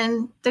up,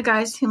 and the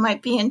guys who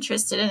might be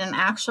interested in an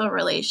actual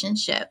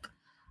relationship.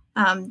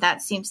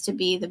 That seems to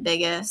be the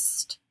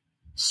biggest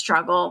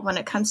struggle when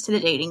it comes to the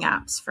dating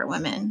apps for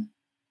women.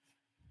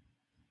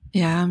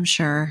 Yeah, I'm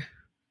sure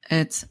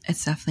it's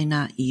definitely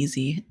not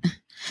easy.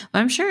 But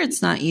I'm sure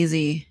it's not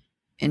easy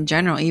in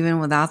general, even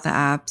without the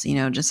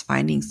apps, just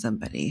finding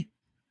somebody.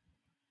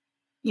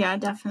 Yeah,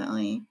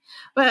 definitely.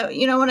 But,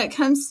 when it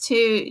comes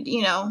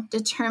to,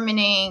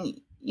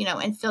 determining,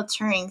 and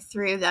filtering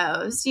through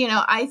those,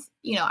 I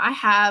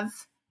have,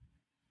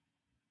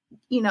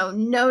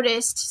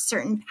 noticed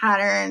certain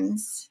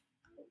patterns,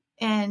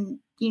 and,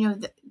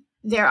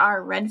 there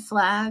are red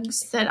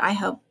flags that I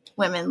hope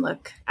women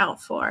look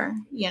out for,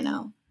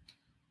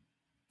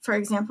 For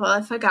example,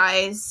 if a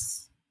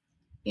guy's,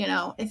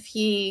 if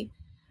he,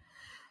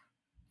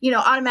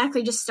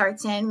 automatically just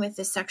starts in with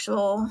the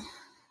sexual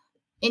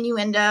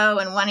innuendo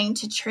and wanting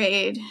to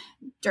trade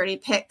dirty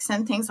pics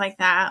and things like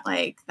that,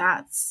 like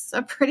that's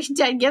a pretty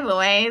dead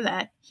giveaway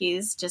that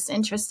he's just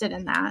interested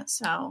in that.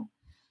 So,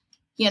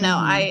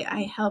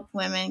 I help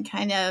women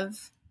kind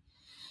of,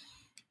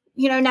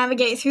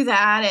 navigate through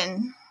that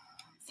and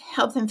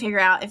help them figure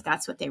out if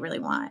that's what they really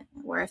want,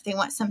 or if they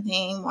want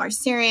something more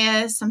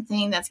serious,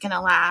 something that's going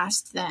to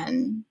last,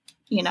 then,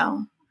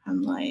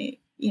 I'm like,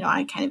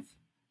 I kind of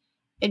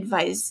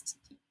advise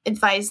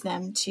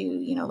them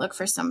to, look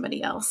for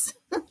somebody else.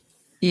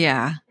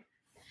 Yeah.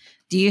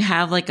 Do you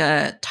have like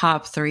a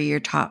top 3 or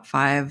top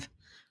 5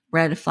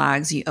 red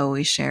flags you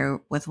always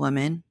share with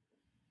women?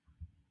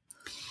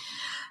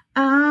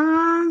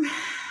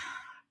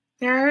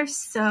 There are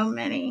so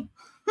many.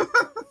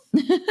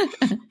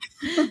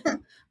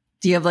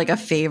 Do you have like a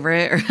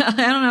favorite? Or I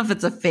don't know if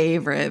it's a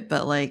favorite,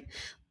 but like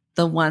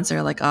the ones that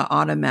are like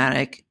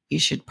automatic, you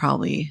should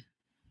probably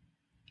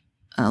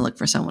look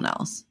for someone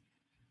else.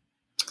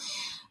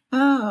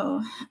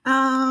 Oh,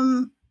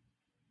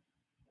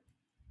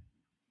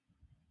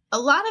 a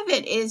lot of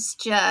it is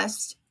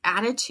just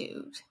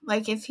attitude.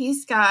 Like if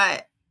he's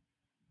got,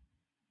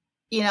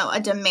 a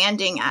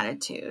demanding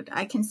attitude,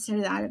 I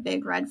consider that a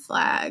big red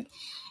flag.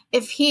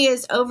 If he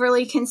is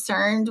overly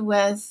concerned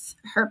with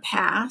her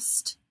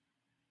past,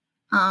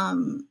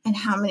 and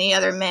how many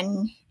other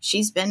men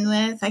she's been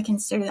with, I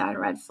consider that a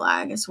red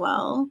flag as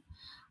well.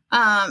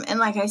 And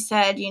like I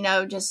said,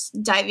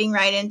 just diving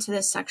right into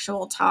the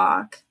sexual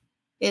talk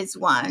is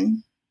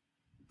one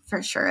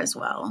for sure as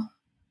well.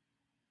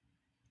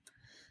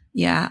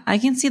 Yeah, I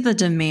can see the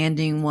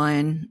demanding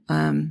one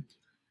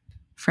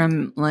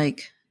from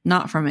like,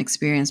 not from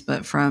experience,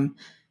 but from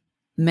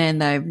men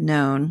that I've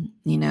known,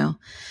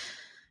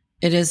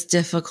 it is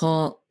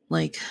difficult,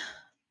 like,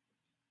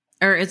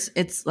 or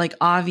it's like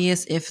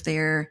obvious if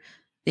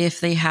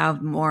they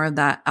have more of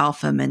that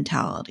alpha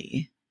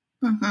mentality.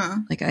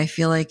 Mm-hmm. Like, I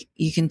feel like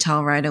you can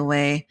tell right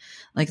away,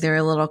 like they're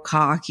a little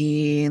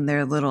cocky and they're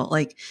a little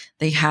like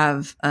they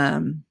have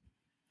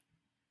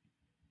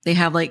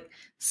like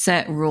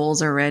set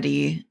rules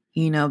already,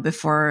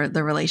 before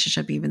the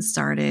relationship even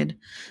started.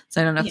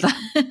 So I don't know if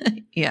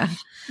that, yeah.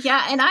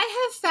 Yeah. And I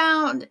have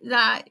found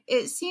that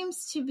it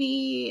seems to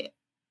be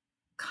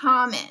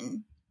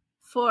common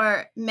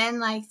for men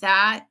like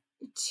that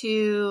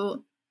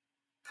to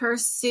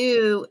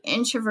pursue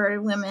introverted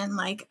women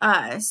like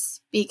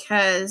us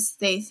because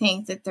they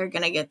think that they're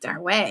going to get their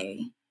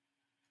way.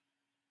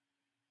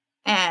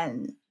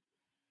 And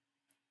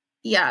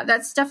yeah,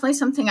 that's definitely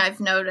something I've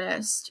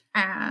noticed.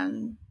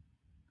 And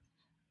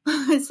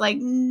it's like,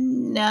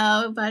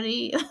 no,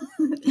 buddy,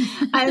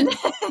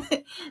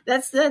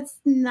 that's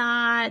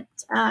not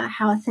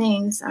how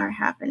things are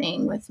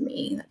happening with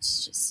me.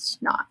 That's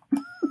just not.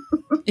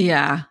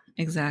 Yeah,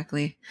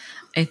 exactly.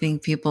 I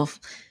think people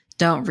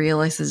don't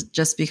realize is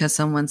just because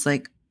someone's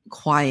like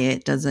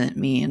quiet doesn't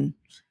mean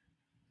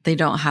they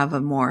don't have a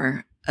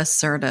more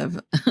assertive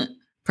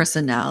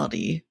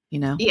personality,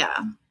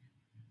 Yeah,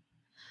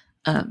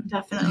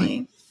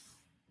 definitely. Okay.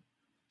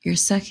 Your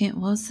second,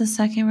 what was the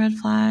second red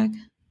flag?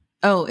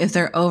 Oh, if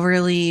they're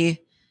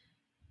overly,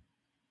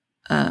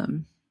 I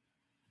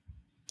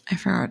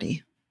forgot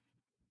already.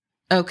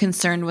 Oh,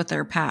 concerned with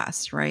their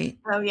past, right?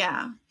 Oh,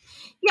 yeah.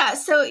 Yeah.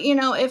 So,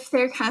 if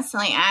they're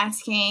constantly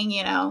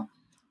asking,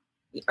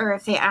 or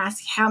if they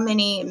ask, how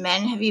many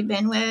men have you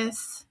been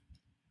with?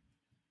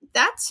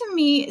 That to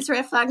me is a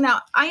red flag.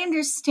 Now, I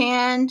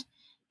understand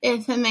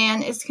if a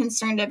man is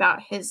concerned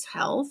about his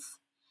health.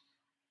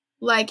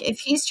 Like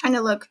if he's trying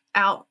to look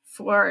out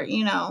for,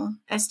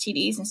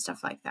 STDs and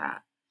stuff like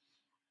that.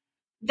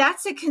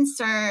 That's a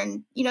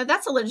concern,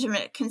 that's a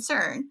legitimate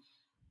concern.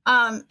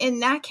 In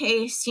that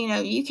case,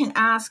 you can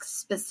ask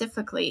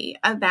specifically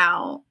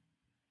about,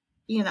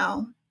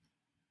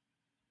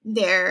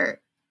 their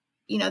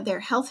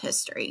health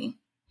history.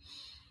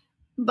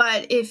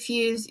 But if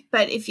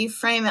you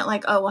frame it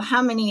like, oh, well,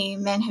 how many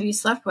men have you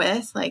slept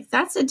with? Like,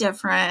 that's a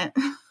different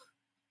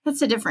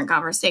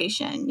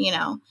conversation,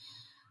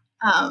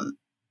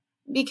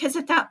 because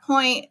at that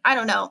point, I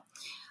don't know,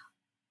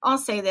 I'll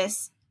say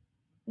this.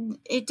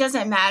 It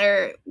doesn't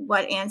matter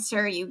what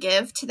answer you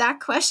give to that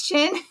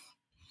question.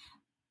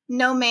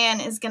 no man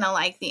is going to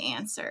like the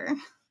answer.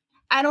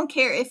 I don't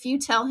care if you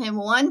tell him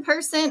one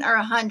person or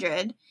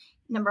 100.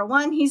 Number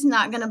one, he's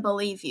not going to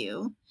believe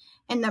you.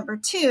 And number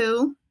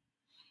two,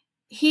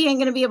 he ain't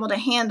going to be able to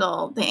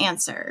handle the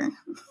answer.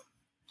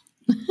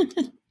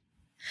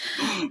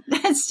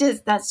 That's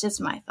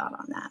just my thought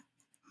on that.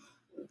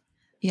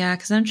 Yeah,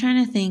 because I'm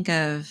trying to think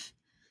of,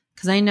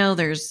 because I know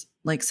there's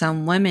like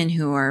some women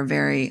who are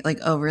very like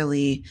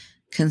overly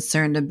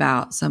concerned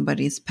about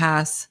somebody's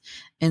past.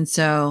 And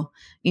so,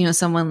 you know,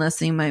 someone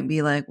listening might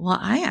be like, well,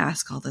 I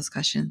ask all this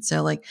questions.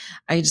 So like,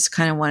 I just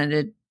kind of wanted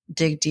to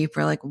dig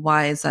deeper. Like,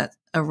 why is that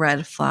a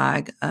red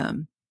flag?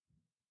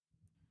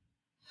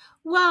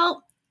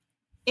 Well,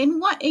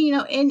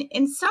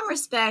 in some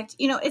respect,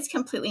 it's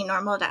completely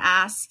normal to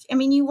ask. I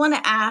mean, you want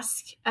to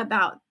ask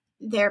about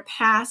their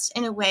past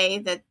in a way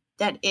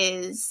that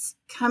is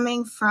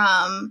coming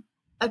from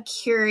a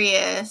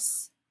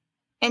curious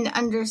and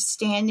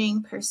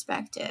understanding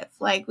perspective.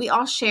 Like, we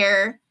all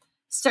share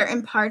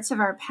certain parts of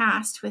our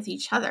past with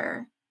each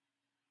other.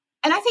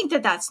 And I think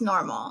that that's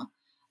normal.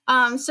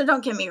 So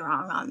don't get me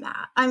wrong on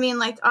that. I mean,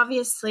 like,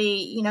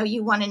 obviously,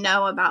 you want to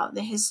know about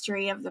the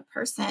history of the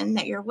person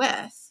that you're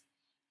with.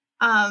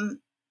 And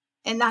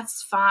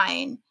that's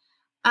fine.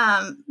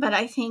 But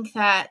I think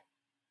that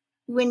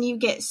when you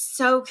get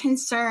so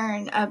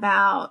concerned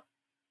about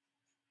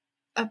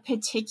a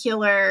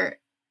particular,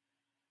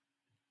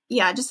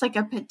 just like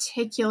a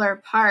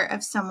particular part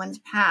of someone's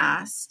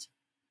past,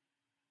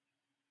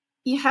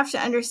 you have to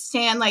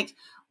understand, like,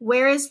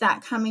 where is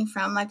that coming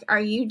from? Like, are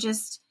you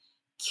just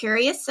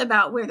curious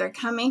about where they're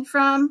coming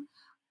from?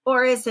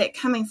 Or is it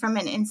coming from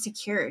an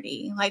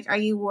insecurity? Like, are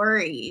you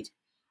worried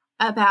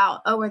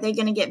about, are they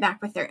going to get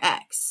back with their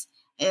ex?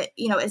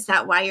 Is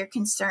that why you're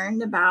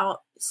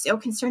so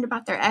concerned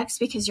about their ex,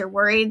 because you're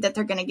worried that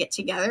they're going to get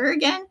together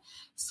again?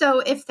 So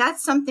if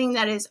that's something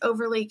that is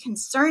overly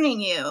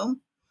concerning you,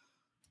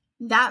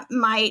 that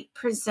might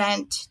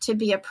present to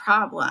be a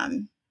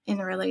problem in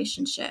a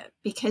relationship,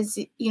 because,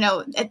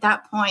 at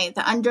that point,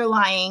 the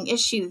underlying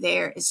issue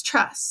there is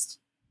trust.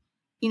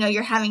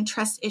 You're having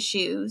trust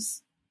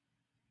issues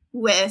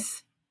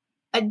with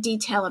a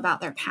detail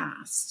about their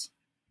past.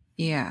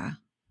 Yeah.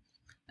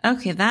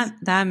 Okay.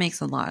 That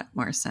makes a lot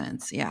more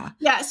sense. Yeah.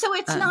 Yeah. So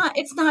it's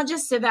not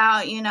just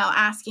about,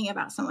 asking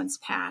about someone's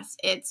past.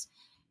 It's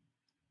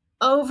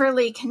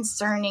overly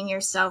concerning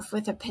yourself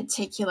with a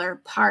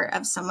particular part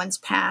of someone's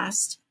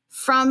past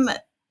from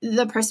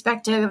the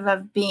perspective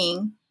of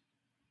being,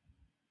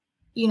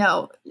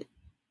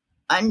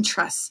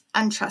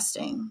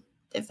 untrusting,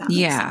 if that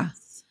makes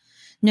sense.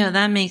 No,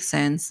 that makes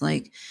sense.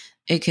 Like,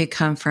 it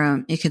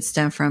could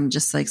stem from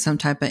just like some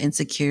type of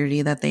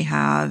insecurity that they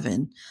have,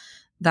 and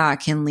that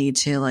can lead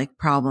to like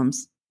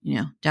problems,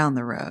 down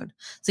the road.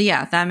 So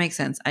yeah, that makes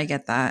sense. I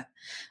get that.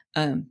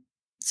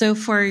 So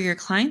for your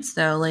clients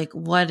though, like,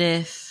 what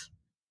if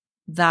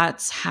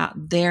that's how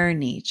their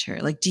nature?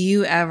 Like, do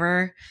you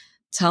ever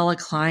tell a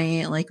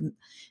client, like,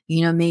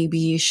 maybe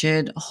you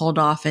should hold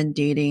off in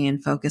dating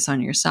and focus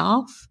on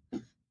yourself?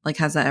 Like,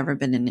 has that ever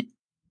been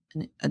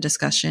in a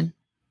discussion?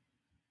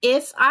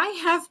 If I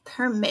have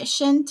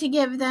permission to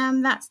give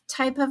them that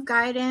type of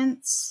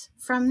guidance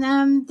from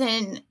them,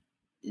 then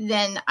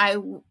I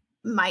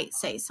might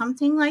say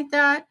something like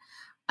that.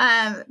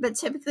 But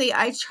typically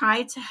I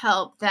try to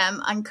help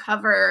them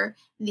uncover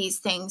these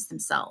things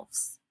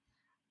themselves.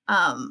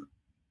 I'll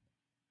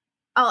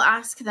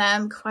ask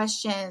them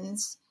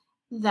questions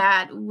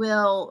that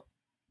will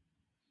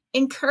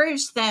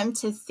encourage them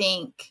to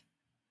think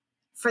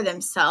for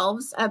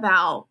themselves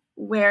about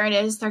where it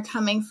is they're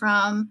coming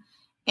from,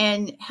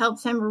 and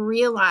help them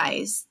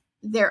realize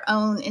their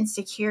own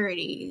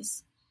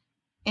insecurities,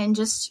 and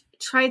just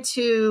try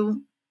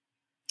to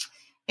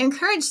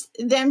encourage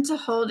them to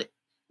hold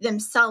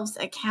themselves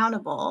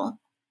accountable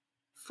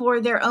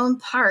for their own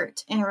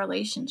part in a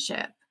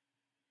relationship.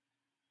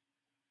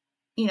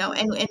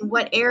 And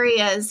what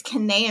areas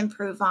can they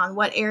improve on?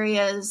 What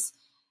areas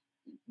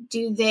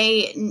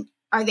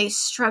are they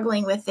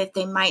struggling with that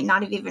they might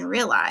not have even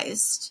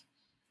realized?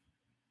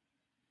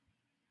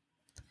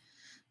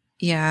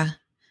 Yeah.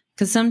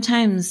 Because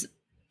sometimes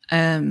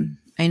I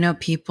know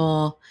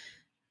people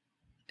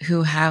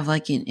who have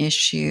like an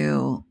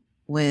issue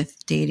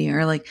with dating,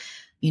 or like,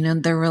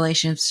 their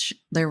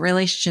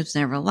relationships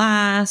never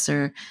last,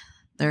 or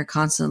they're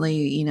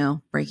constantly,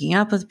 breaking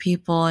up with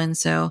people. And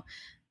so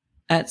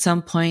at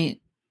some point,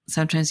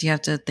 sometimes you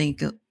have to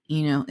think,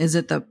 is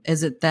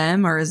it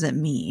them or is it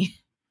me?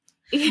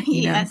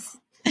 Yes,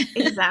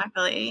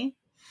 exactly.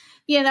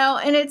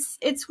 And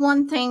it's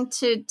one thing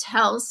to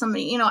tell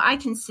somebody, I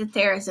can sit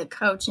there as a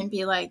coach and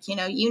be like, you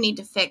need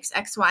to fix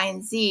X, Y,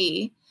 and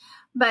Z,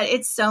 but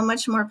it's so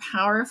much more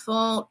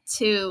powerful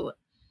to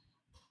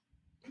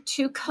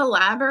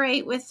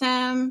collaborate with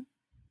them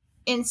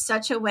in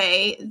such a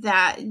way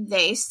that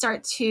they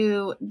start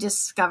to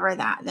discover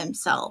that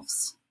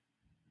themselves.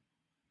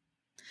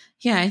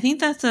 Yeah, I think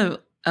that's a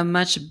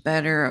much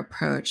better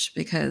approach,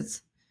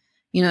 because,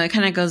 it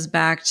kind of goes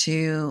back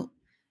to,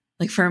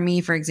 like, for me,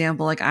 for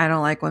example, like, I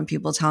don't like when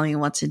people tell me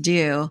what to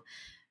do.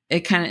 it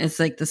kind of is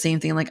like the same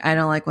thing. Like, I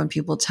don't like when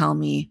people tell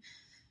me,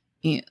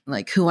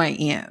 like, who I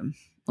am.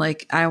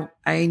 Like,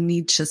 I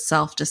need to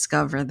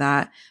self-discover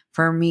that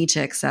for me to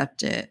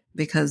accept it.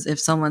 Because if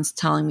someone's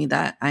telling me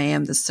that I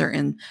am this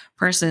certain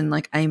person,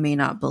 like, I may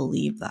not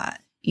believe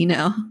that, you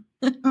know?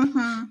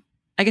 Mm-hmm.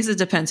 I guess it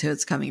depends who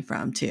it's coming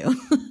from too.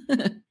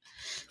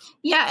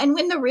 Yeah. And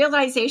when the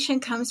realization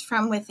comes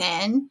from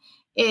within,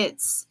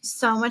 it's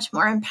so much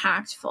more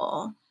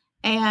impactful.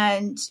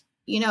 And,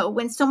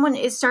 when someone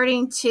is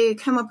starting to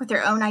come up with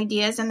their own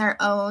ideas and their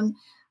own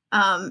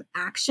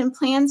action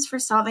plans for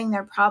solving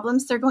their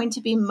problems, they're going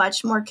to be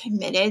much more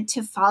committed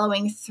to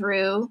following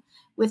through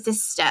with the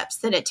steps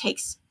that it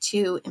takes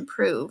to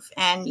improve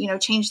and,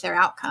 change their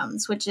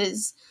outcomes, which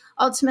is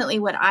ultimately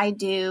what I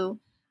do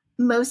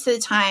most of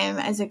the time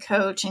as a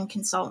coach and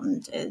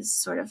consultant, is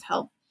sort of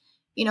help,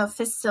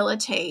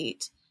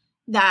 facilitate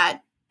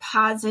that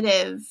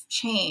positive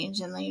change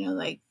and,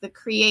 like the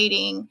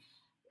creating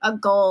a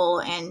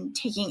goal and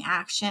taking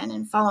action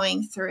and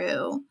following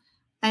through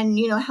and,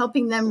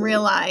 helping them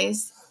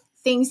realize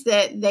things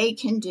that they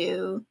can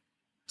do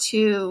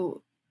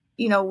to,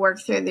 work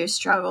through their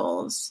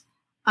struggles,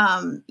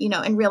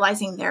 and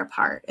realizing their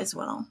part as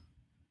well.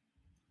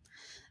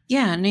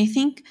 Yeah. And I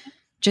think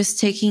just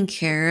taking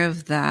care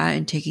of that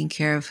and taking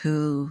care of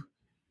who,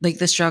 like,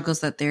 the struggles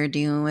that they're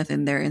dealing with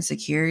and their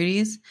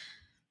insecurities,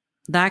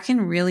 that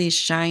can really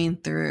shine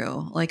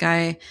through. Like,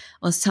 I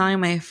was telling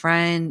my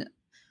friend,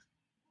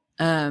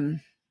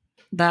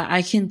 that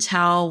I can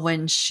tell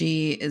when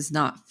she is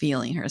not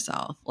feeling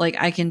herself. Like,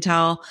 I can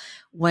tell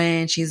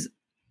when she's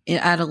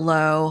at a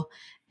low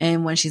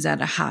and when she's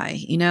at a high.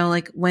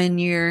 Like, when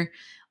you're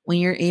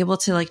able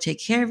to, like, take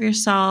care of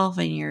yourself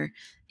and you're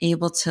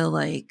able to,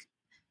 like,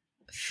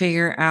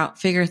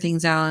 figure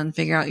things out and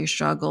figure out your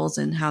struggles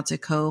and how to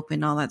cope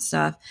and all that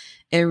stuff,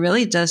 it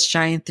really does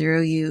shine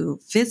through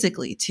you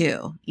physically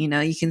too.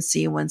 You can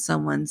see when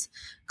someone's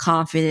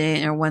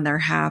confident or when they're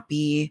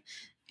happy.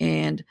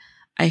 And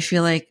I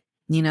feel like,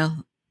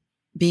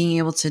 being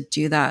able to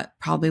do that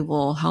probably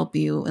will help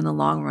you in the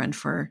long run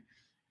for,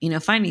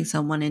 finding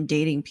someone and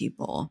dating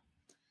people.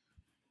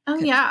 Oh,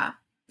 yeah.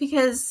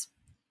 Because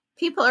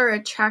people are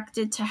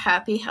attracted to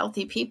happy,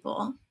 healthy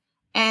people.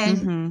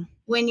 And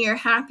when you're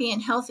happy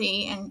and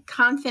healthy and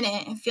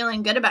confident and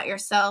feeling good about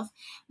yourself,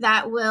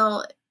 that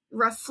will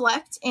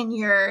reflect in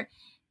your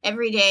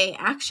everyday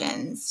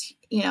actions,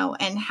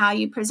 and how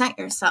you present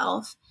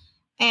yourself.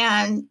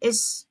 And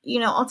it's,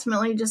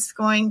 ultimately just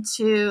going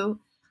to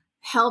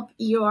help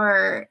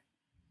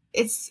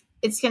it's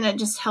going to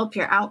just help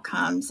your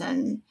outcomes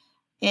and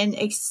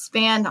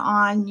expand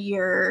on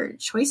your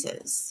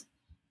choices.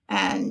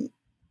 And,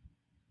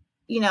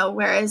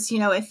 whereas,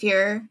 if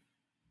you're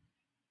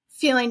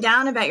feeling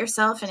down about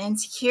yourself and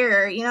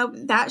insecure,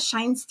 that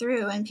shines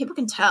through and people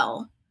can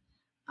tell.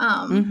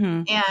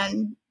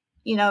 And,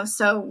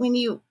 so when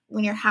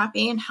you're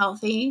happy and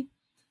healthy,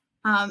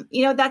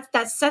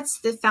 that sets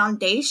the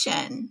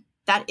foundation.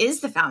 That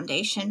is the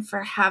foundation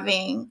for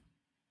having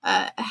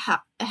a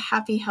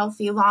happy,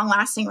 healthy, long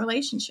lasting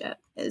relationship.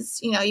 Is,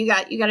 you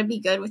got to be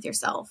good with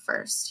yourself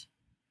first.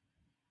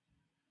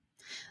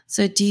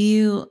 So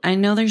I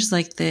know there's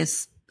like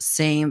this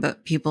saying,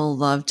 but people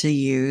love to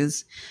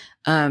use,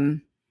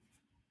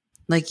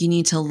 like, you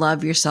need to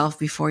love yourself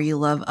before you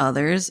love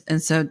others.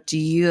 And so do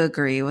you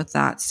agree with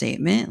that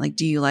statement? Like,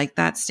 do you like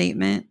that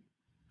statement?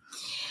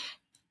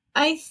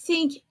 I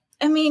think,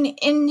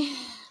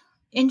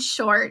 in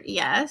short,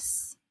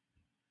 yes.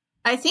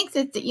 I think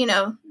that,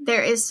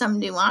 there is some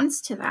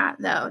nuance to that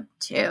though,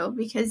 too,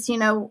 because,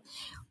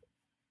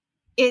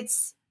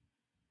 it's,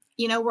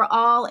 we're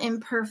all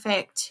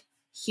imperfect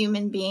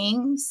human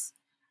beings.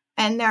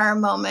 And there are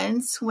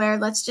moments where,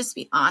 let's just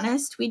be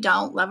honest, we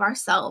don't love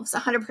ourselves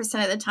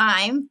 100% of the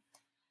time.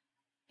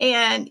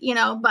 And,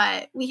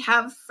 but we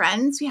have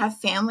friends, we have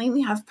family,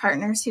 we have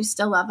partners who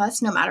still love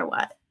us no matter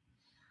what.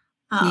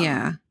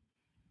 Yeah.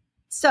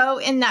 So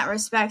in that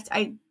respect,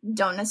 I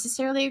don't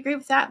necessarily agree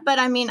with that, but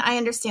I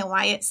understand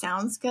why it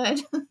sounds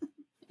good.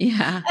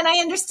 Yeah. And I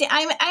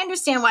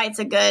understand why it's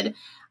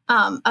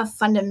a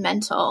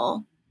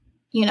fundamental,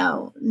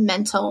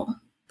 mental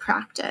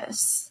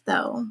practice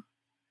though.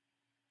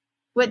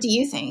 What do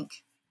you think?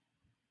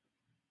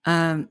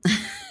 I'm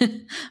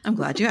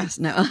glad you asked.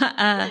 No,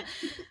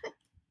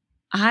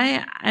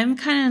 I'm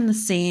kind of in the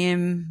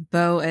same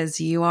boat as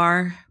you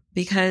are,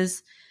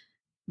 because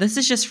this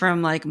is just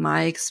from like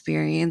my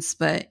experience.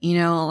 But,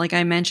 like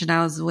I mentioned,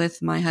 I was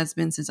with my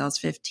husband since I was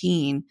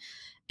 15.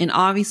 And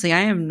obviously I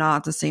am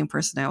not the same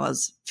person I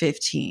was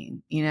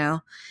 15,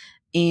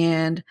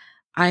 and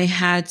I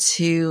had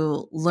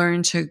to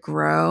learn to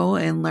grow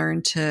and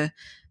learn to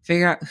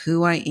figure out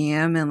who I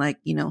am and, like,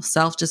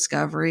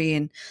 self-discovery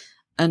and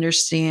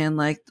understand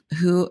like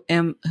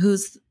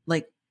who's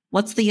like,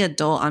 what's the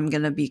adult I'm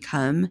going to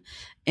become.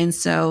 And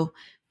so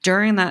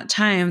during that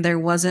time, there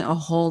wasn't a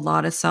whole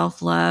lot of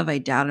self-love. I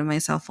doubted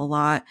myself a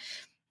lot.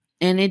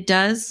 And it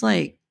does,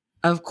 like,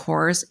 of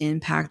course,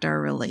 impact our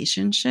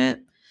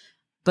relationship,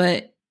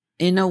 but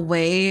in a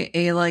way,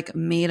 it like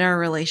made our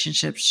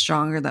relationship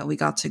stronger that we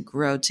got to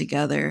grow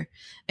together.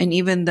 And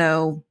even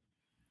though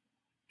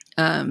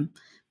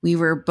we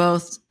were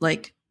both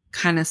like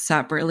kind of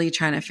separately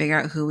trying to figure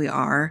out who we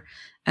are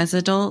as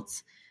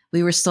adults,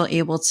 we were still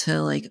able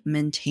to like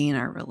maintain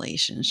our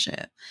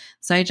relationship.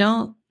 So I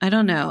don't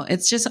know.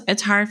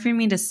 It's hard for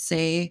me to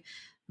say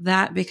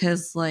that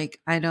because like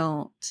I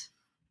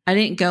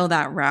didn't go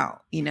that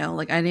route, you know,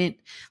 like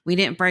we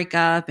didn't break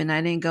up and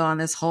I didn't go on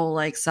this whole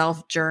like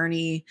self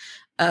journey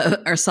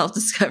or self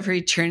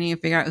discovery journey and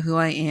figure out who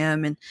I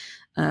am.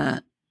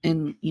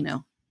 And, you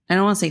know, I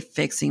don't want to say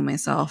fixing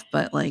myself,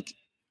 but like,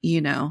 you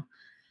know,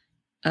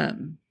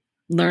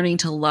 learning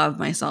to love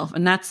myself.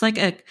 And that's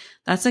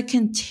a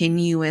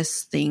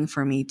continuous thing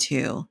for me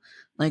too.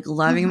 Like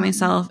loving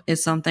myself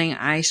is something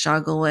I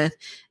struggle with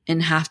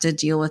and have to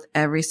deal with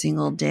every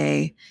single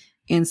day.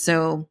 And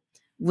so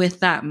with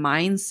that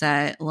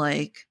mindset,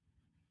 like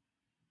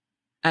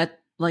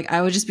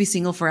I would just be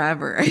single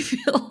forever. I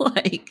feel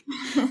like,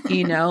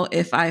 you know,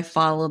 if I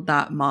followed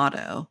that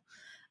motto.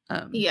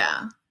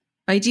 Yeah.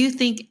 I do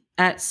think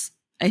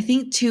I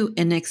think to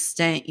an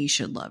extent you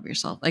should love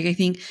yourself. Like I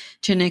think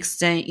to an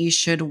extent you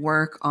should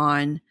work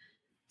on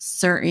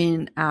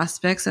certain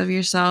aspects of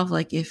yourself.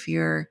 Like if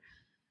you're,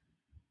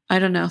 I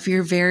don't know, if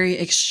you're very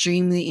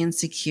extremely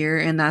insecure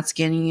and that's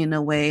getting in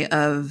the way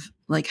of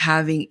like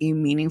having a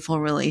meaningful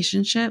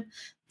relationship,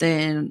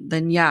 then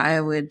yeah,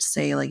 I would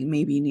say like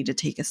maybe you need to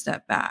take a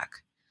step back.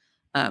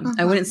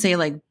 I wouldn't say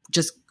like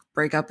just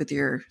break up with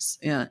your,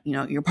 you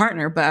know, your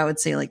partner, but I would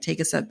say like take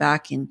a step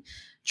back and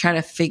try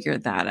to figure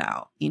that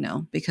out, you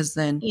know, because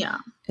then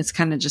it's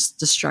kind of just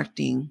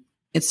destructing.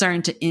 It's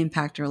starting to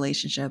impact a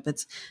relationship.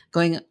 It's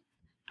going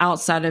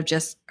outside of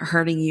just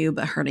hurting you,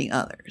 but hurting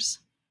others,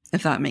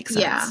 if that makes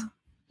sense. Yeah.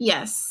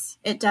 Yes,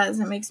 it does.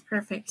 It makes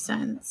perfect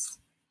sense.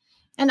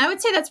 And I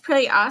would say that's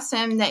pretty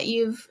awesome that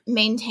you've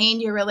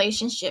maintained your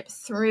relationship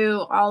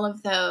through all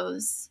of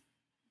those,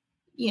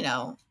 you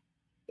know,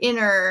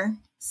 inner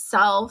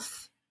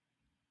self,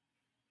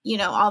 you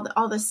know,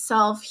 all the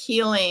self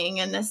healing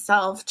and the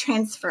self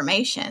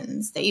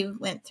transformations that you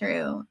went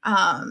through.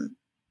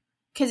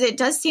 Because it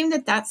does seem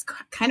that that's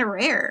kind of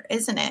rare,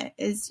 isn't it?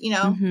 Is, you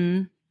know,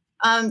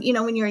 you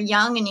know, when you're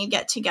young and you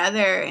get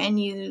together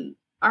and you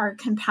are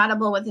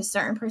compatible with a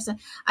certain person.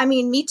 I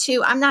mean, me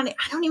too. I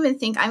don't even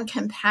think I'm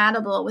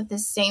compatible with the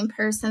same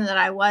person that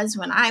I was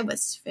when I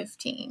was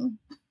 15.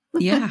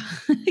 Yeah,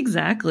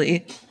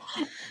 exactly.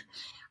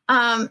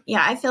 Yeah,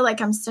 I feel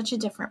like I'm such a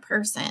different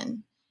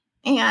person.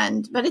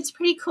 But it's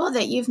pretty cool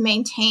that you've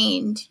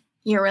maintained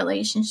your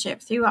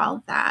relationship through all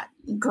of that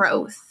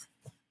growth.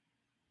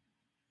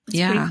 It's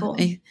pretty cool.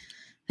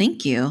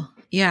 Thank you.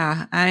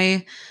 Yeah,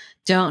 I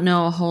don't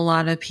know a whole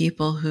lot of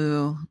people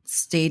who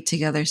stayed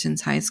together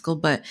since high school,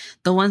 but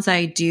the ones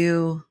I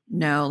do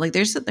know, like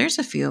there's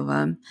a few of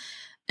them,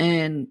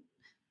 and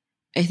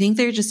I think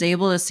they're just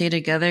able to stay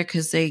together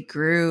because they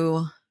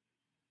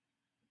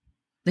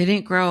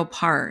didn't grow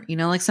apart. You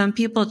know, like some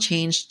people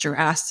changed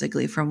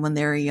drastically from when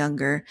they were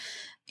younger,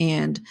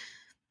 and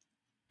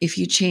if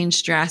you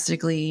change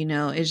drastically, you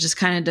know, it just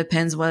kind of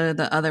depends whether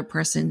the other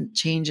person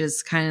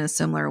changes kind of a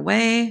similar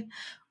way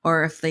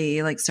or if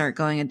they like start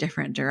going a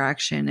different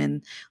direction.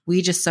 And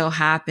we just so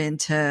happen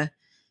to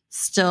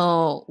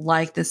still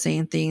like the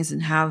same things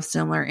and have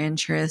similar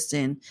interests,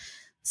 and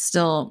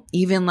still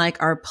even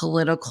like our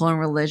political and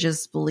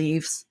religious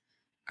beliefs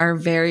are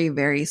very,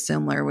 very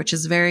similar, which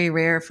is very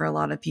rare for a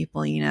lot of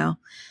people, you know?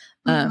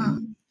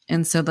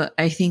 And so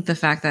I think the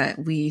fact that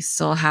we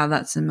still have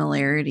that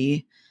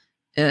similarity,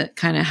 it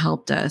kind of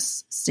helped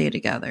us stay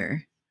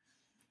together.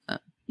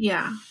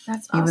 Yeah,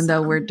 that's awesome. Even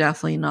though we're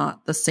definitely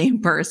not the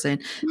same person.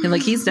 And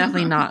like, he's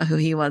definitely not who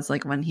he was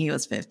like when he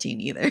was 15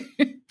 either.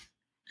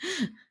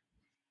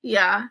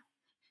 Yeah.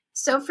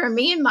 So for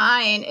me and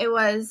mine, it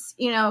was,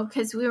 you know,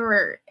 because we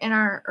were in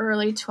our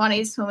early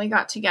 20s when we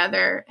got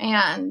together.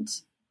 And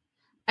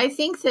I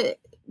think that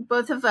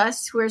both of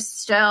us were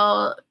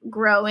still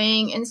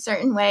growing in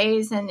certain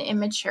ways and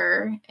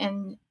immature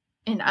in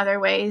other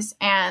ways.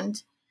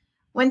 And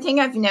one thing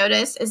I've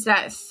noticed is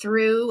that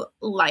through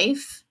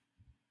life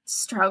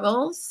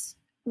struggles,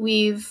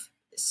 we've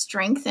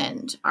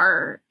strengthened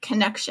our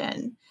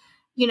connection.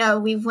 You know,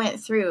 we've went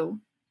through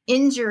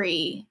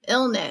injury,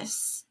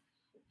 illness,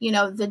 you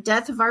know, the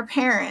death of our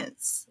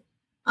parents.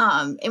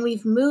 And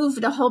we've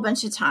moved a whole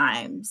bunch of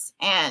times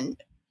and,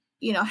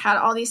 you know, had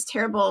all these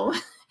terrible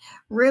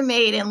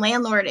roommate and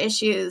landlord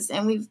issues.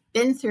 And we've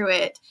been through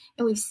it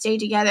and we've stayed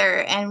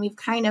together and we've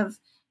kind of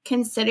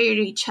considered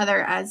each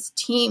other as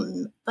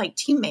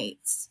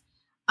teammates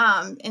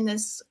in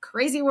this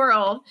crazy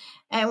world.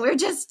 And we're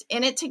just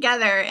in it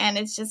together. And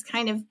it's just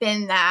kind of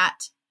been that,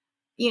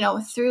 you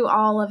know, through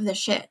all of the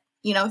shit,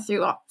 you know,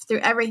 through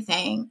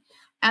everything.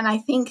 And I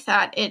think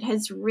that it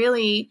has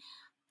really,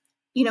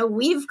 you know,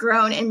 we've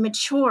grown and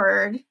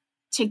matured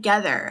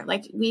together.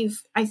 Like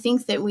I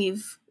think that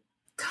we've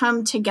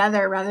come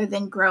together rather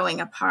than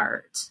growing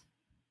apart.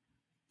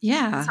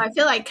 Yeah. So I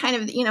feel like kind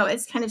of, you know,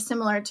 it's kind of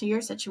similar to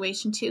your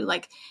situation too.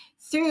 Like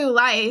through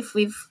life,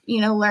 we've,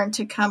 learned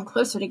to come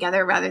closer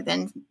together rather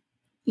than,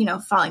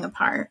 falling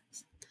apart.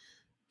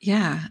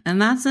 Yeah.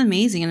 And that's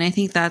amazing. And I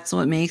think that's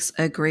what makes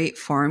a great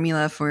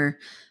formula for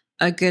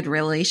a good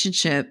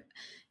relationship.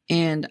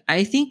 And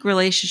I think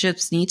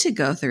relationships need to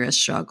go through a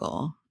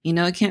struggle.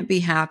 It can't be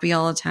happy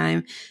all the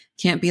time,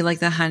 can't be like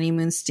the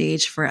honeymoon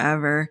stage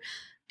forever.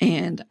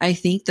 And I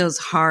think those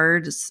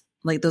hardships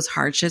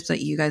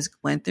that you guys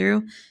went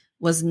through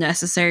was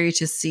necessary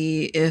to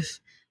see if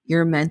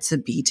you're meant to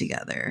be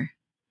together.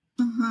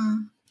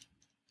 Mm-hmm.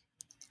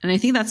 And I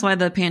think that's why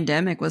the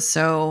pandemic was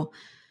so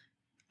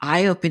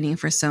eye-opening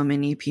for so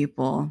many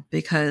people,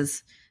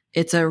 because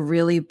it's a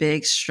really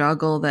big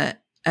struggle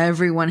that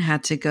everyone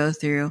had to go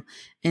through,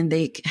 and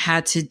they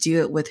had to do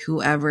it with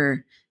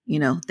whoever,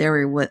 they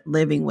were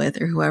living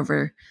with, or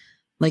whoever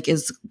like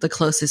is the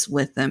closest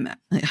with them.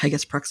 I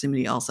guess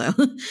proximity also,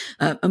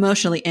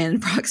 emotionally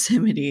and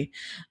proximity.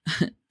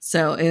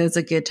 So it was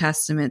a good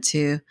testament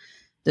to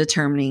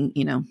determining,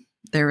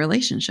 their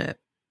relationship.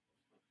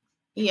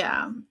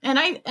 Yeah. And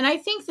I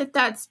think that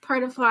that's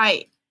part of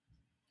why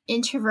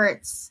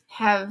introverts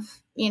have,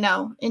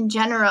 in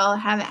general,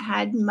 haven't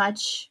had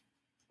much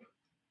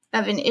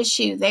of an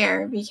issue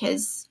there,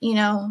 because,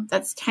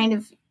 that's kind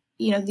of,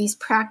 these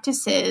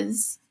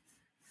practices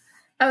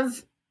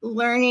of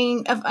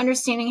learning, of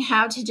understanding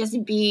how to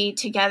just be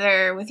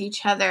together with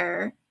each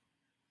other,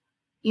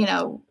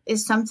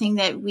 is something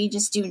that we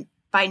just do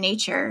by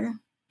nature.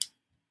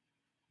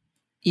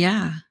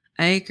 Yeah,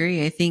 I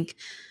agree. I think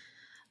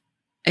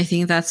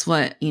that's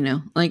what,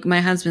 like my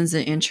husband's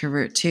an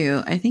introvert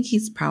too. I think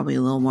he's probably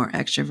a little more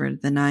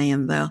extroverted than I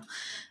am though.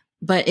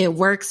 But it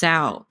works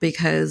out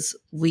because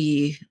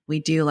we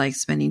do like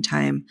spending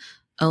time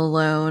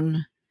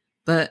alone,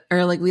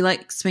 we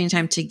like spending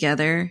time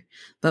together,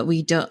 but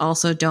we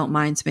don't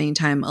mind spending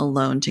time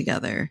alone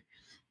together.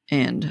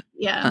 And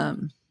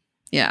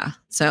yeah.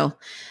 So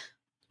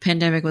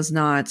pandemic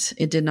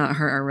did not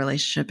hurt our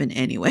relationship in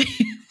any way.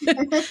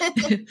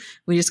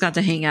 We just got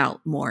to hang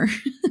out more.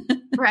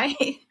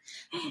 Right.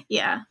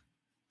 Yeah.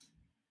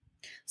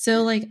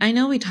 So like, I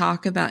know we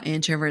talk about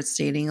introverts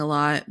dating a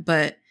lot,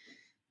 but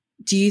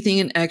do you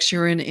think an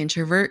extrovert and an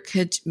introvert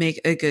could make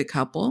a good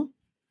couple?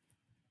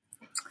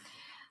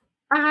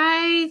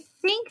 I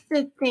think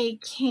that they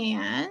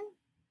can.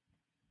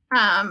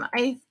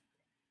 I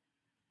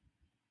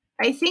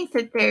think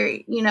that there,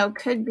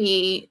 could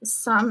be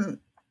some,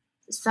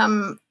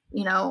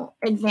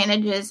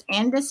 advantages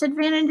and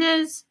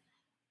disadvantages.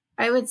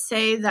 I would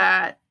say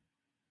that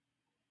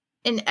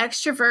an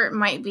extrovert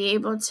might be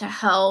able to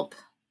help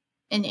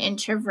an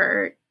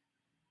introvert,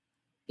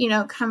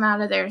 come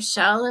out of their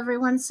shell every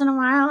once in a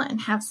while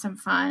and have some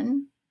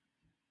fun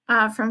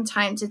from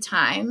time to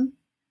time.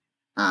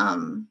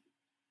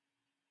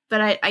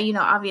 But I,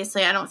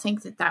 obviously I don't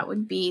think that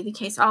would be the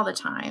case all the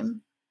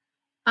time.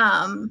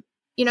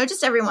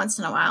 Just every once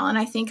in a while. And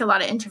I think a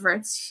lot of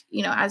introverts,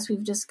 as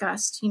we've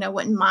discussed,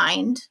 wouldn't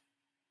mind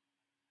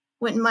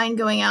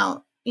going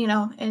out,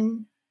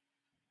 and,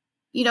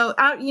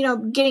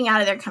 getting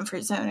out of their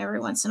comfort zone every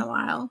once in a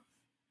while.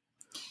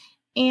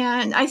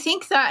 And I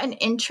think that an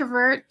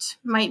introvert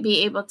might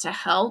be able to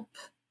help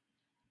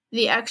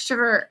the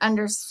extrovert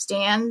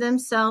understand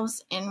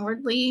themselves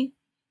inwardly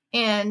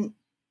and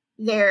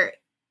their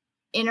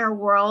inner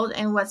world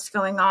and what's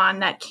going on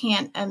that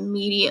can't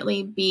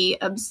immediately be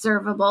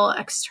observable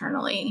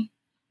externally.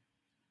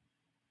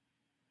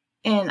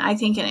 And I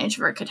think an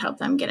introvert could help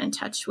them get in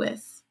touch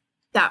with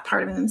that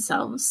part of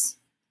themselves.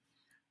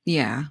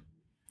 Yeah.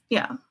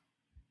 Yeah.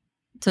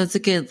 So it's a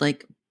good,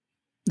 like,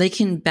 they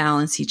can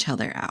balance each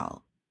other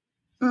out.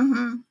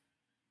 Mm-hmm.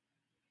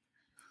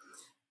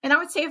 And I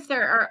would say if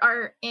there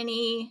are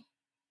any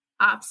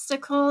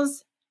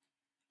obstacles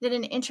that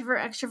an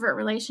introvert-extrovert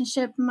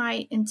relationship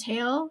might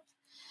entail,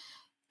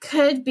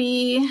 could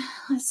be,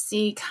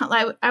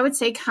 I would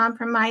say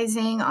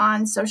compromising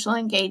on social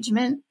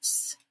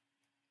engagements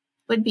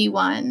would be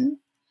one.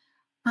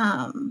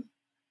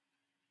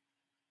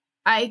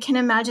 I can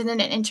imagine that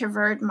an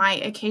introvert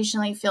might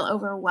occasionally feel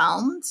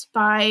overwhelmed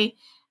by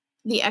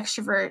the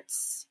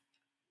extrovert's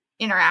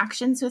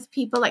interactions with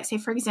people. Like, say,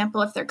 for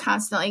example, if they're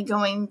constantly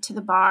going to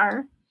the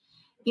bar,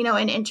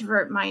 an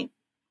introvert might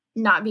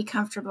not be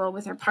comfortable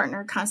with their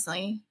partner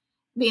constantly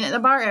being at the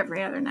bar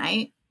every other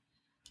night.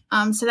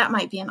 So that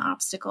might be an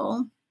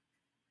obstacle.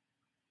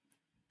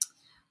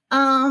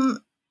 And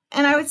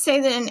I would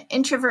say that an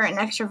introvert and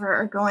extrovert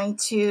are going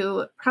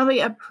to probably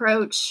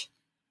approach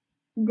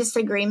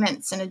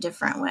disagreements in a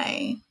different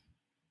way.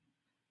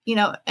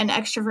 An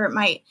extrovert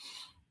might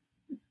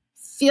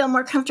feel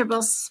more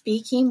comfortable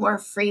speaking more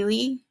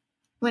freely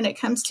when it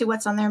comes to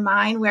what's on their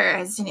mind,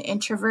 whereas an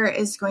introvert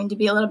is going to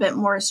be a little bit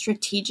more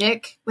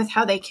strategic with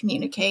how they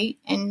communicate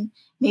and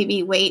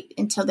maybe wait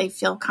until they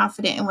feel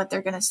confident in what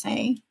they're going to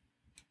say.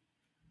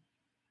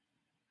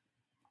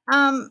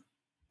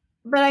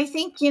 But I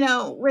think,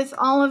 with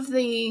all of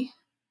the,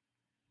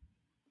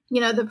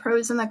 the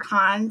pros and the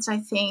cons, I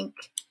think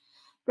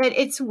that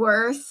it's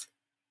worth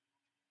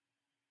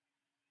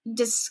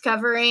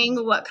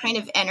discovering what kind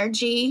of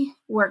energy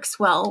works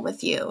well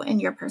with you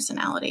and your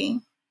personality.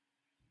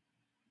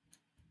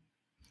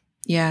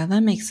 Yeah,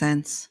 that makes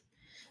sense.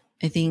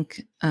 I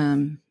think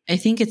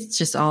it's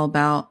just all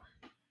about,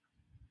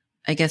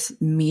 I guess,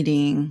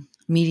 meeting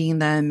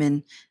them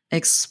and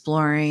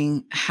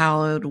exploring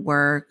how it would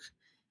work.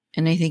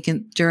 And I think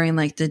during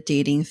like the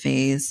dating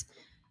phase,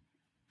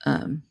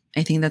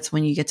 I think that's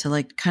when you get to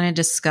like kind of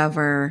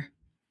discover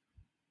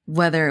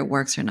whether it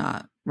works or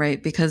not,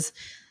 right? Because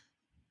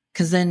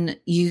then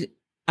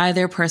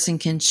either person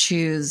can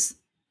choose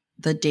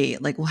the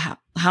date, like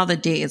how the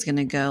date is going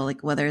to go,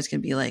 like whether it's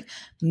going to be like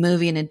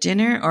movie and a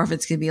dinner, or if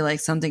it's going to be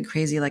like something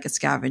crazy like a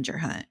scavenger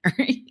hunt,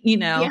 you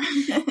know?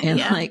 Yeah. And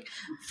Yeah. like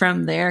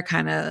from there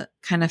kind of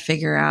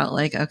figure out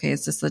like, okay,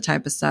 is this the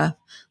type of stuff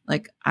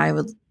like I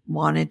would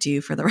want to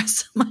do for the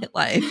rest of my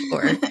life,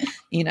 or,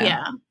 you know?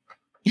 Yeah.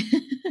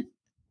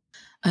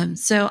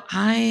 So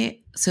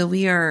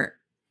we are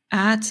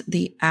at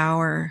the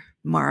hour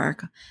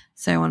mark.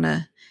 So I want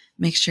to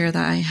make sure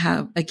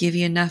that I give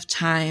you enough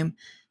time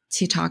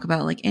to talk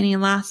about like any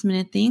last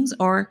minute things,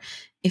 or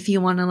if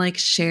you want to like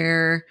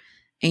share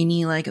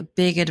any like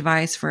big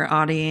advice for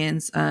our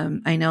audience.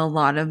 I know a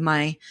lot of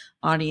my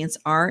audience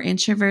are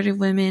introverted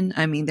women.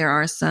 I mean, there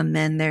are some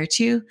men there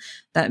too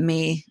that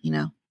may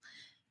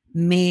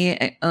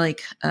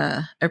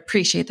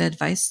appreciate the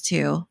advice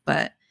too,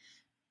 but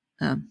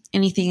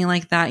anything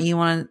like that you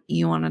want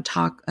to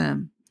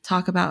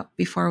talk about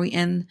before we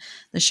end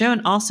the show,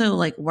 and also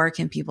like where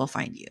can people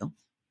find you?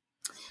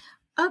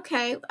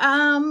 Okay.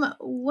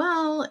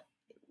 Well,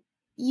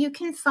 you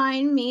can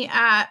find me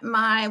at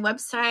my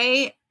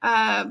website.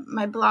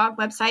 My blog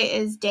website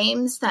is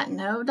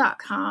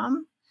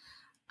damesthatknow.com.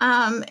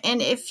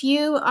 And if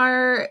you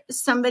are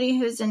somebody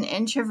who's an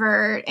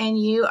introvert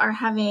and you are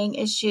having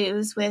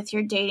issues with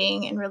your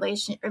dating and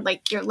relation, or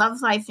like your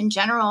love life in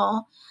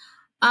general,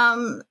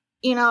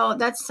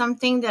 that's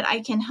something that I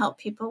can help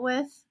people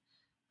with.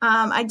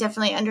 I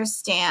definitely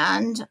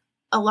understand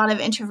a lot of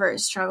introvert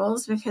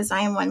struggles because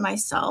I am one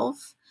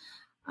myself.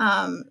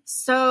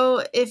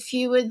 So if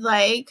you would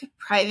like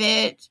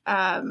private,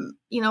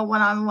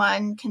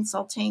 one-on-one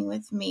consulting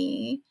with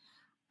me,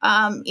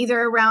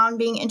 either around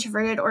being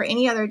introverted or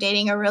any other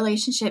dating or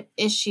relationship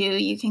issue,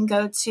 you can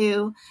go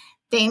to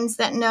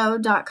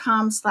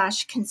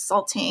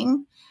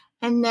damesthatknow.com/consulting.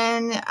 And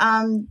then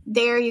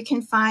there you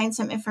can find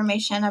some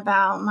information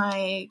about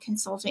my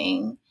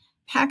consulting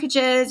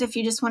packages. If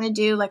you just want to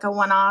do like a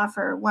one-off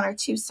or 1 or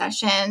 2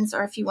 sessions,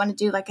 or if you want to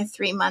do like a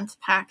 3-month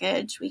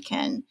package, we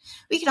can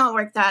all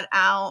work that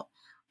out.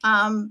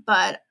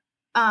 But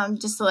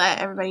just to let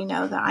everybody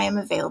know that I am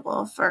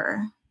available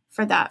for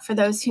that, for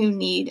those who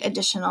need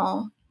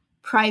additional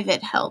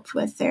private help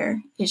with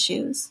their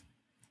issues.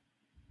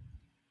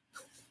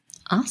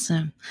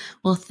 Awesome.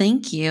 Well,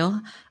 thank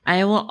you.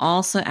 I will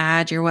also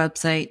add your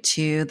website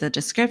to the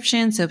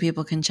description so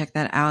people can check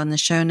that out in the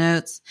show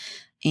notes.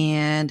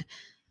 And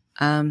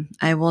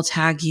I will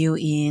tag you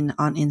in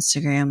on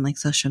Instagram, like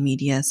social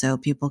media, so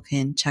people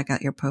can check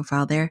out your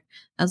profile there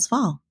as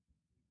well.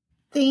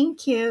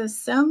 Thank you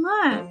so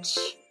much.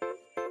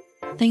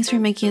 Thanks for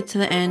making it to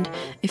the end.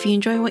 If you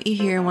enjoy what you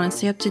hear and want to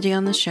stay up to date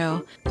on the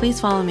show, please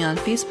follow me on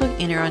Facebook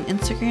and or on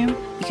Instagram.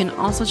 You can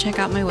also check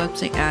out my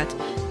website at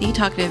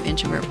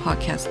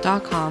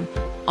thetalkativeintrovertpodcast.com.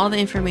 All the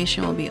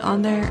information will be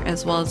on there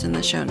as well as in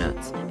the show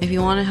notes. If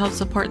you want to help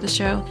support the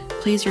show,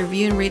 please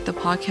review and rate the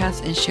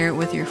podcast and share it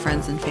with your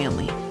friends and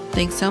family.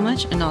 Thanks so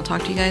much, and I'll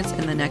talk to you guys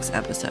in the next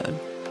episode.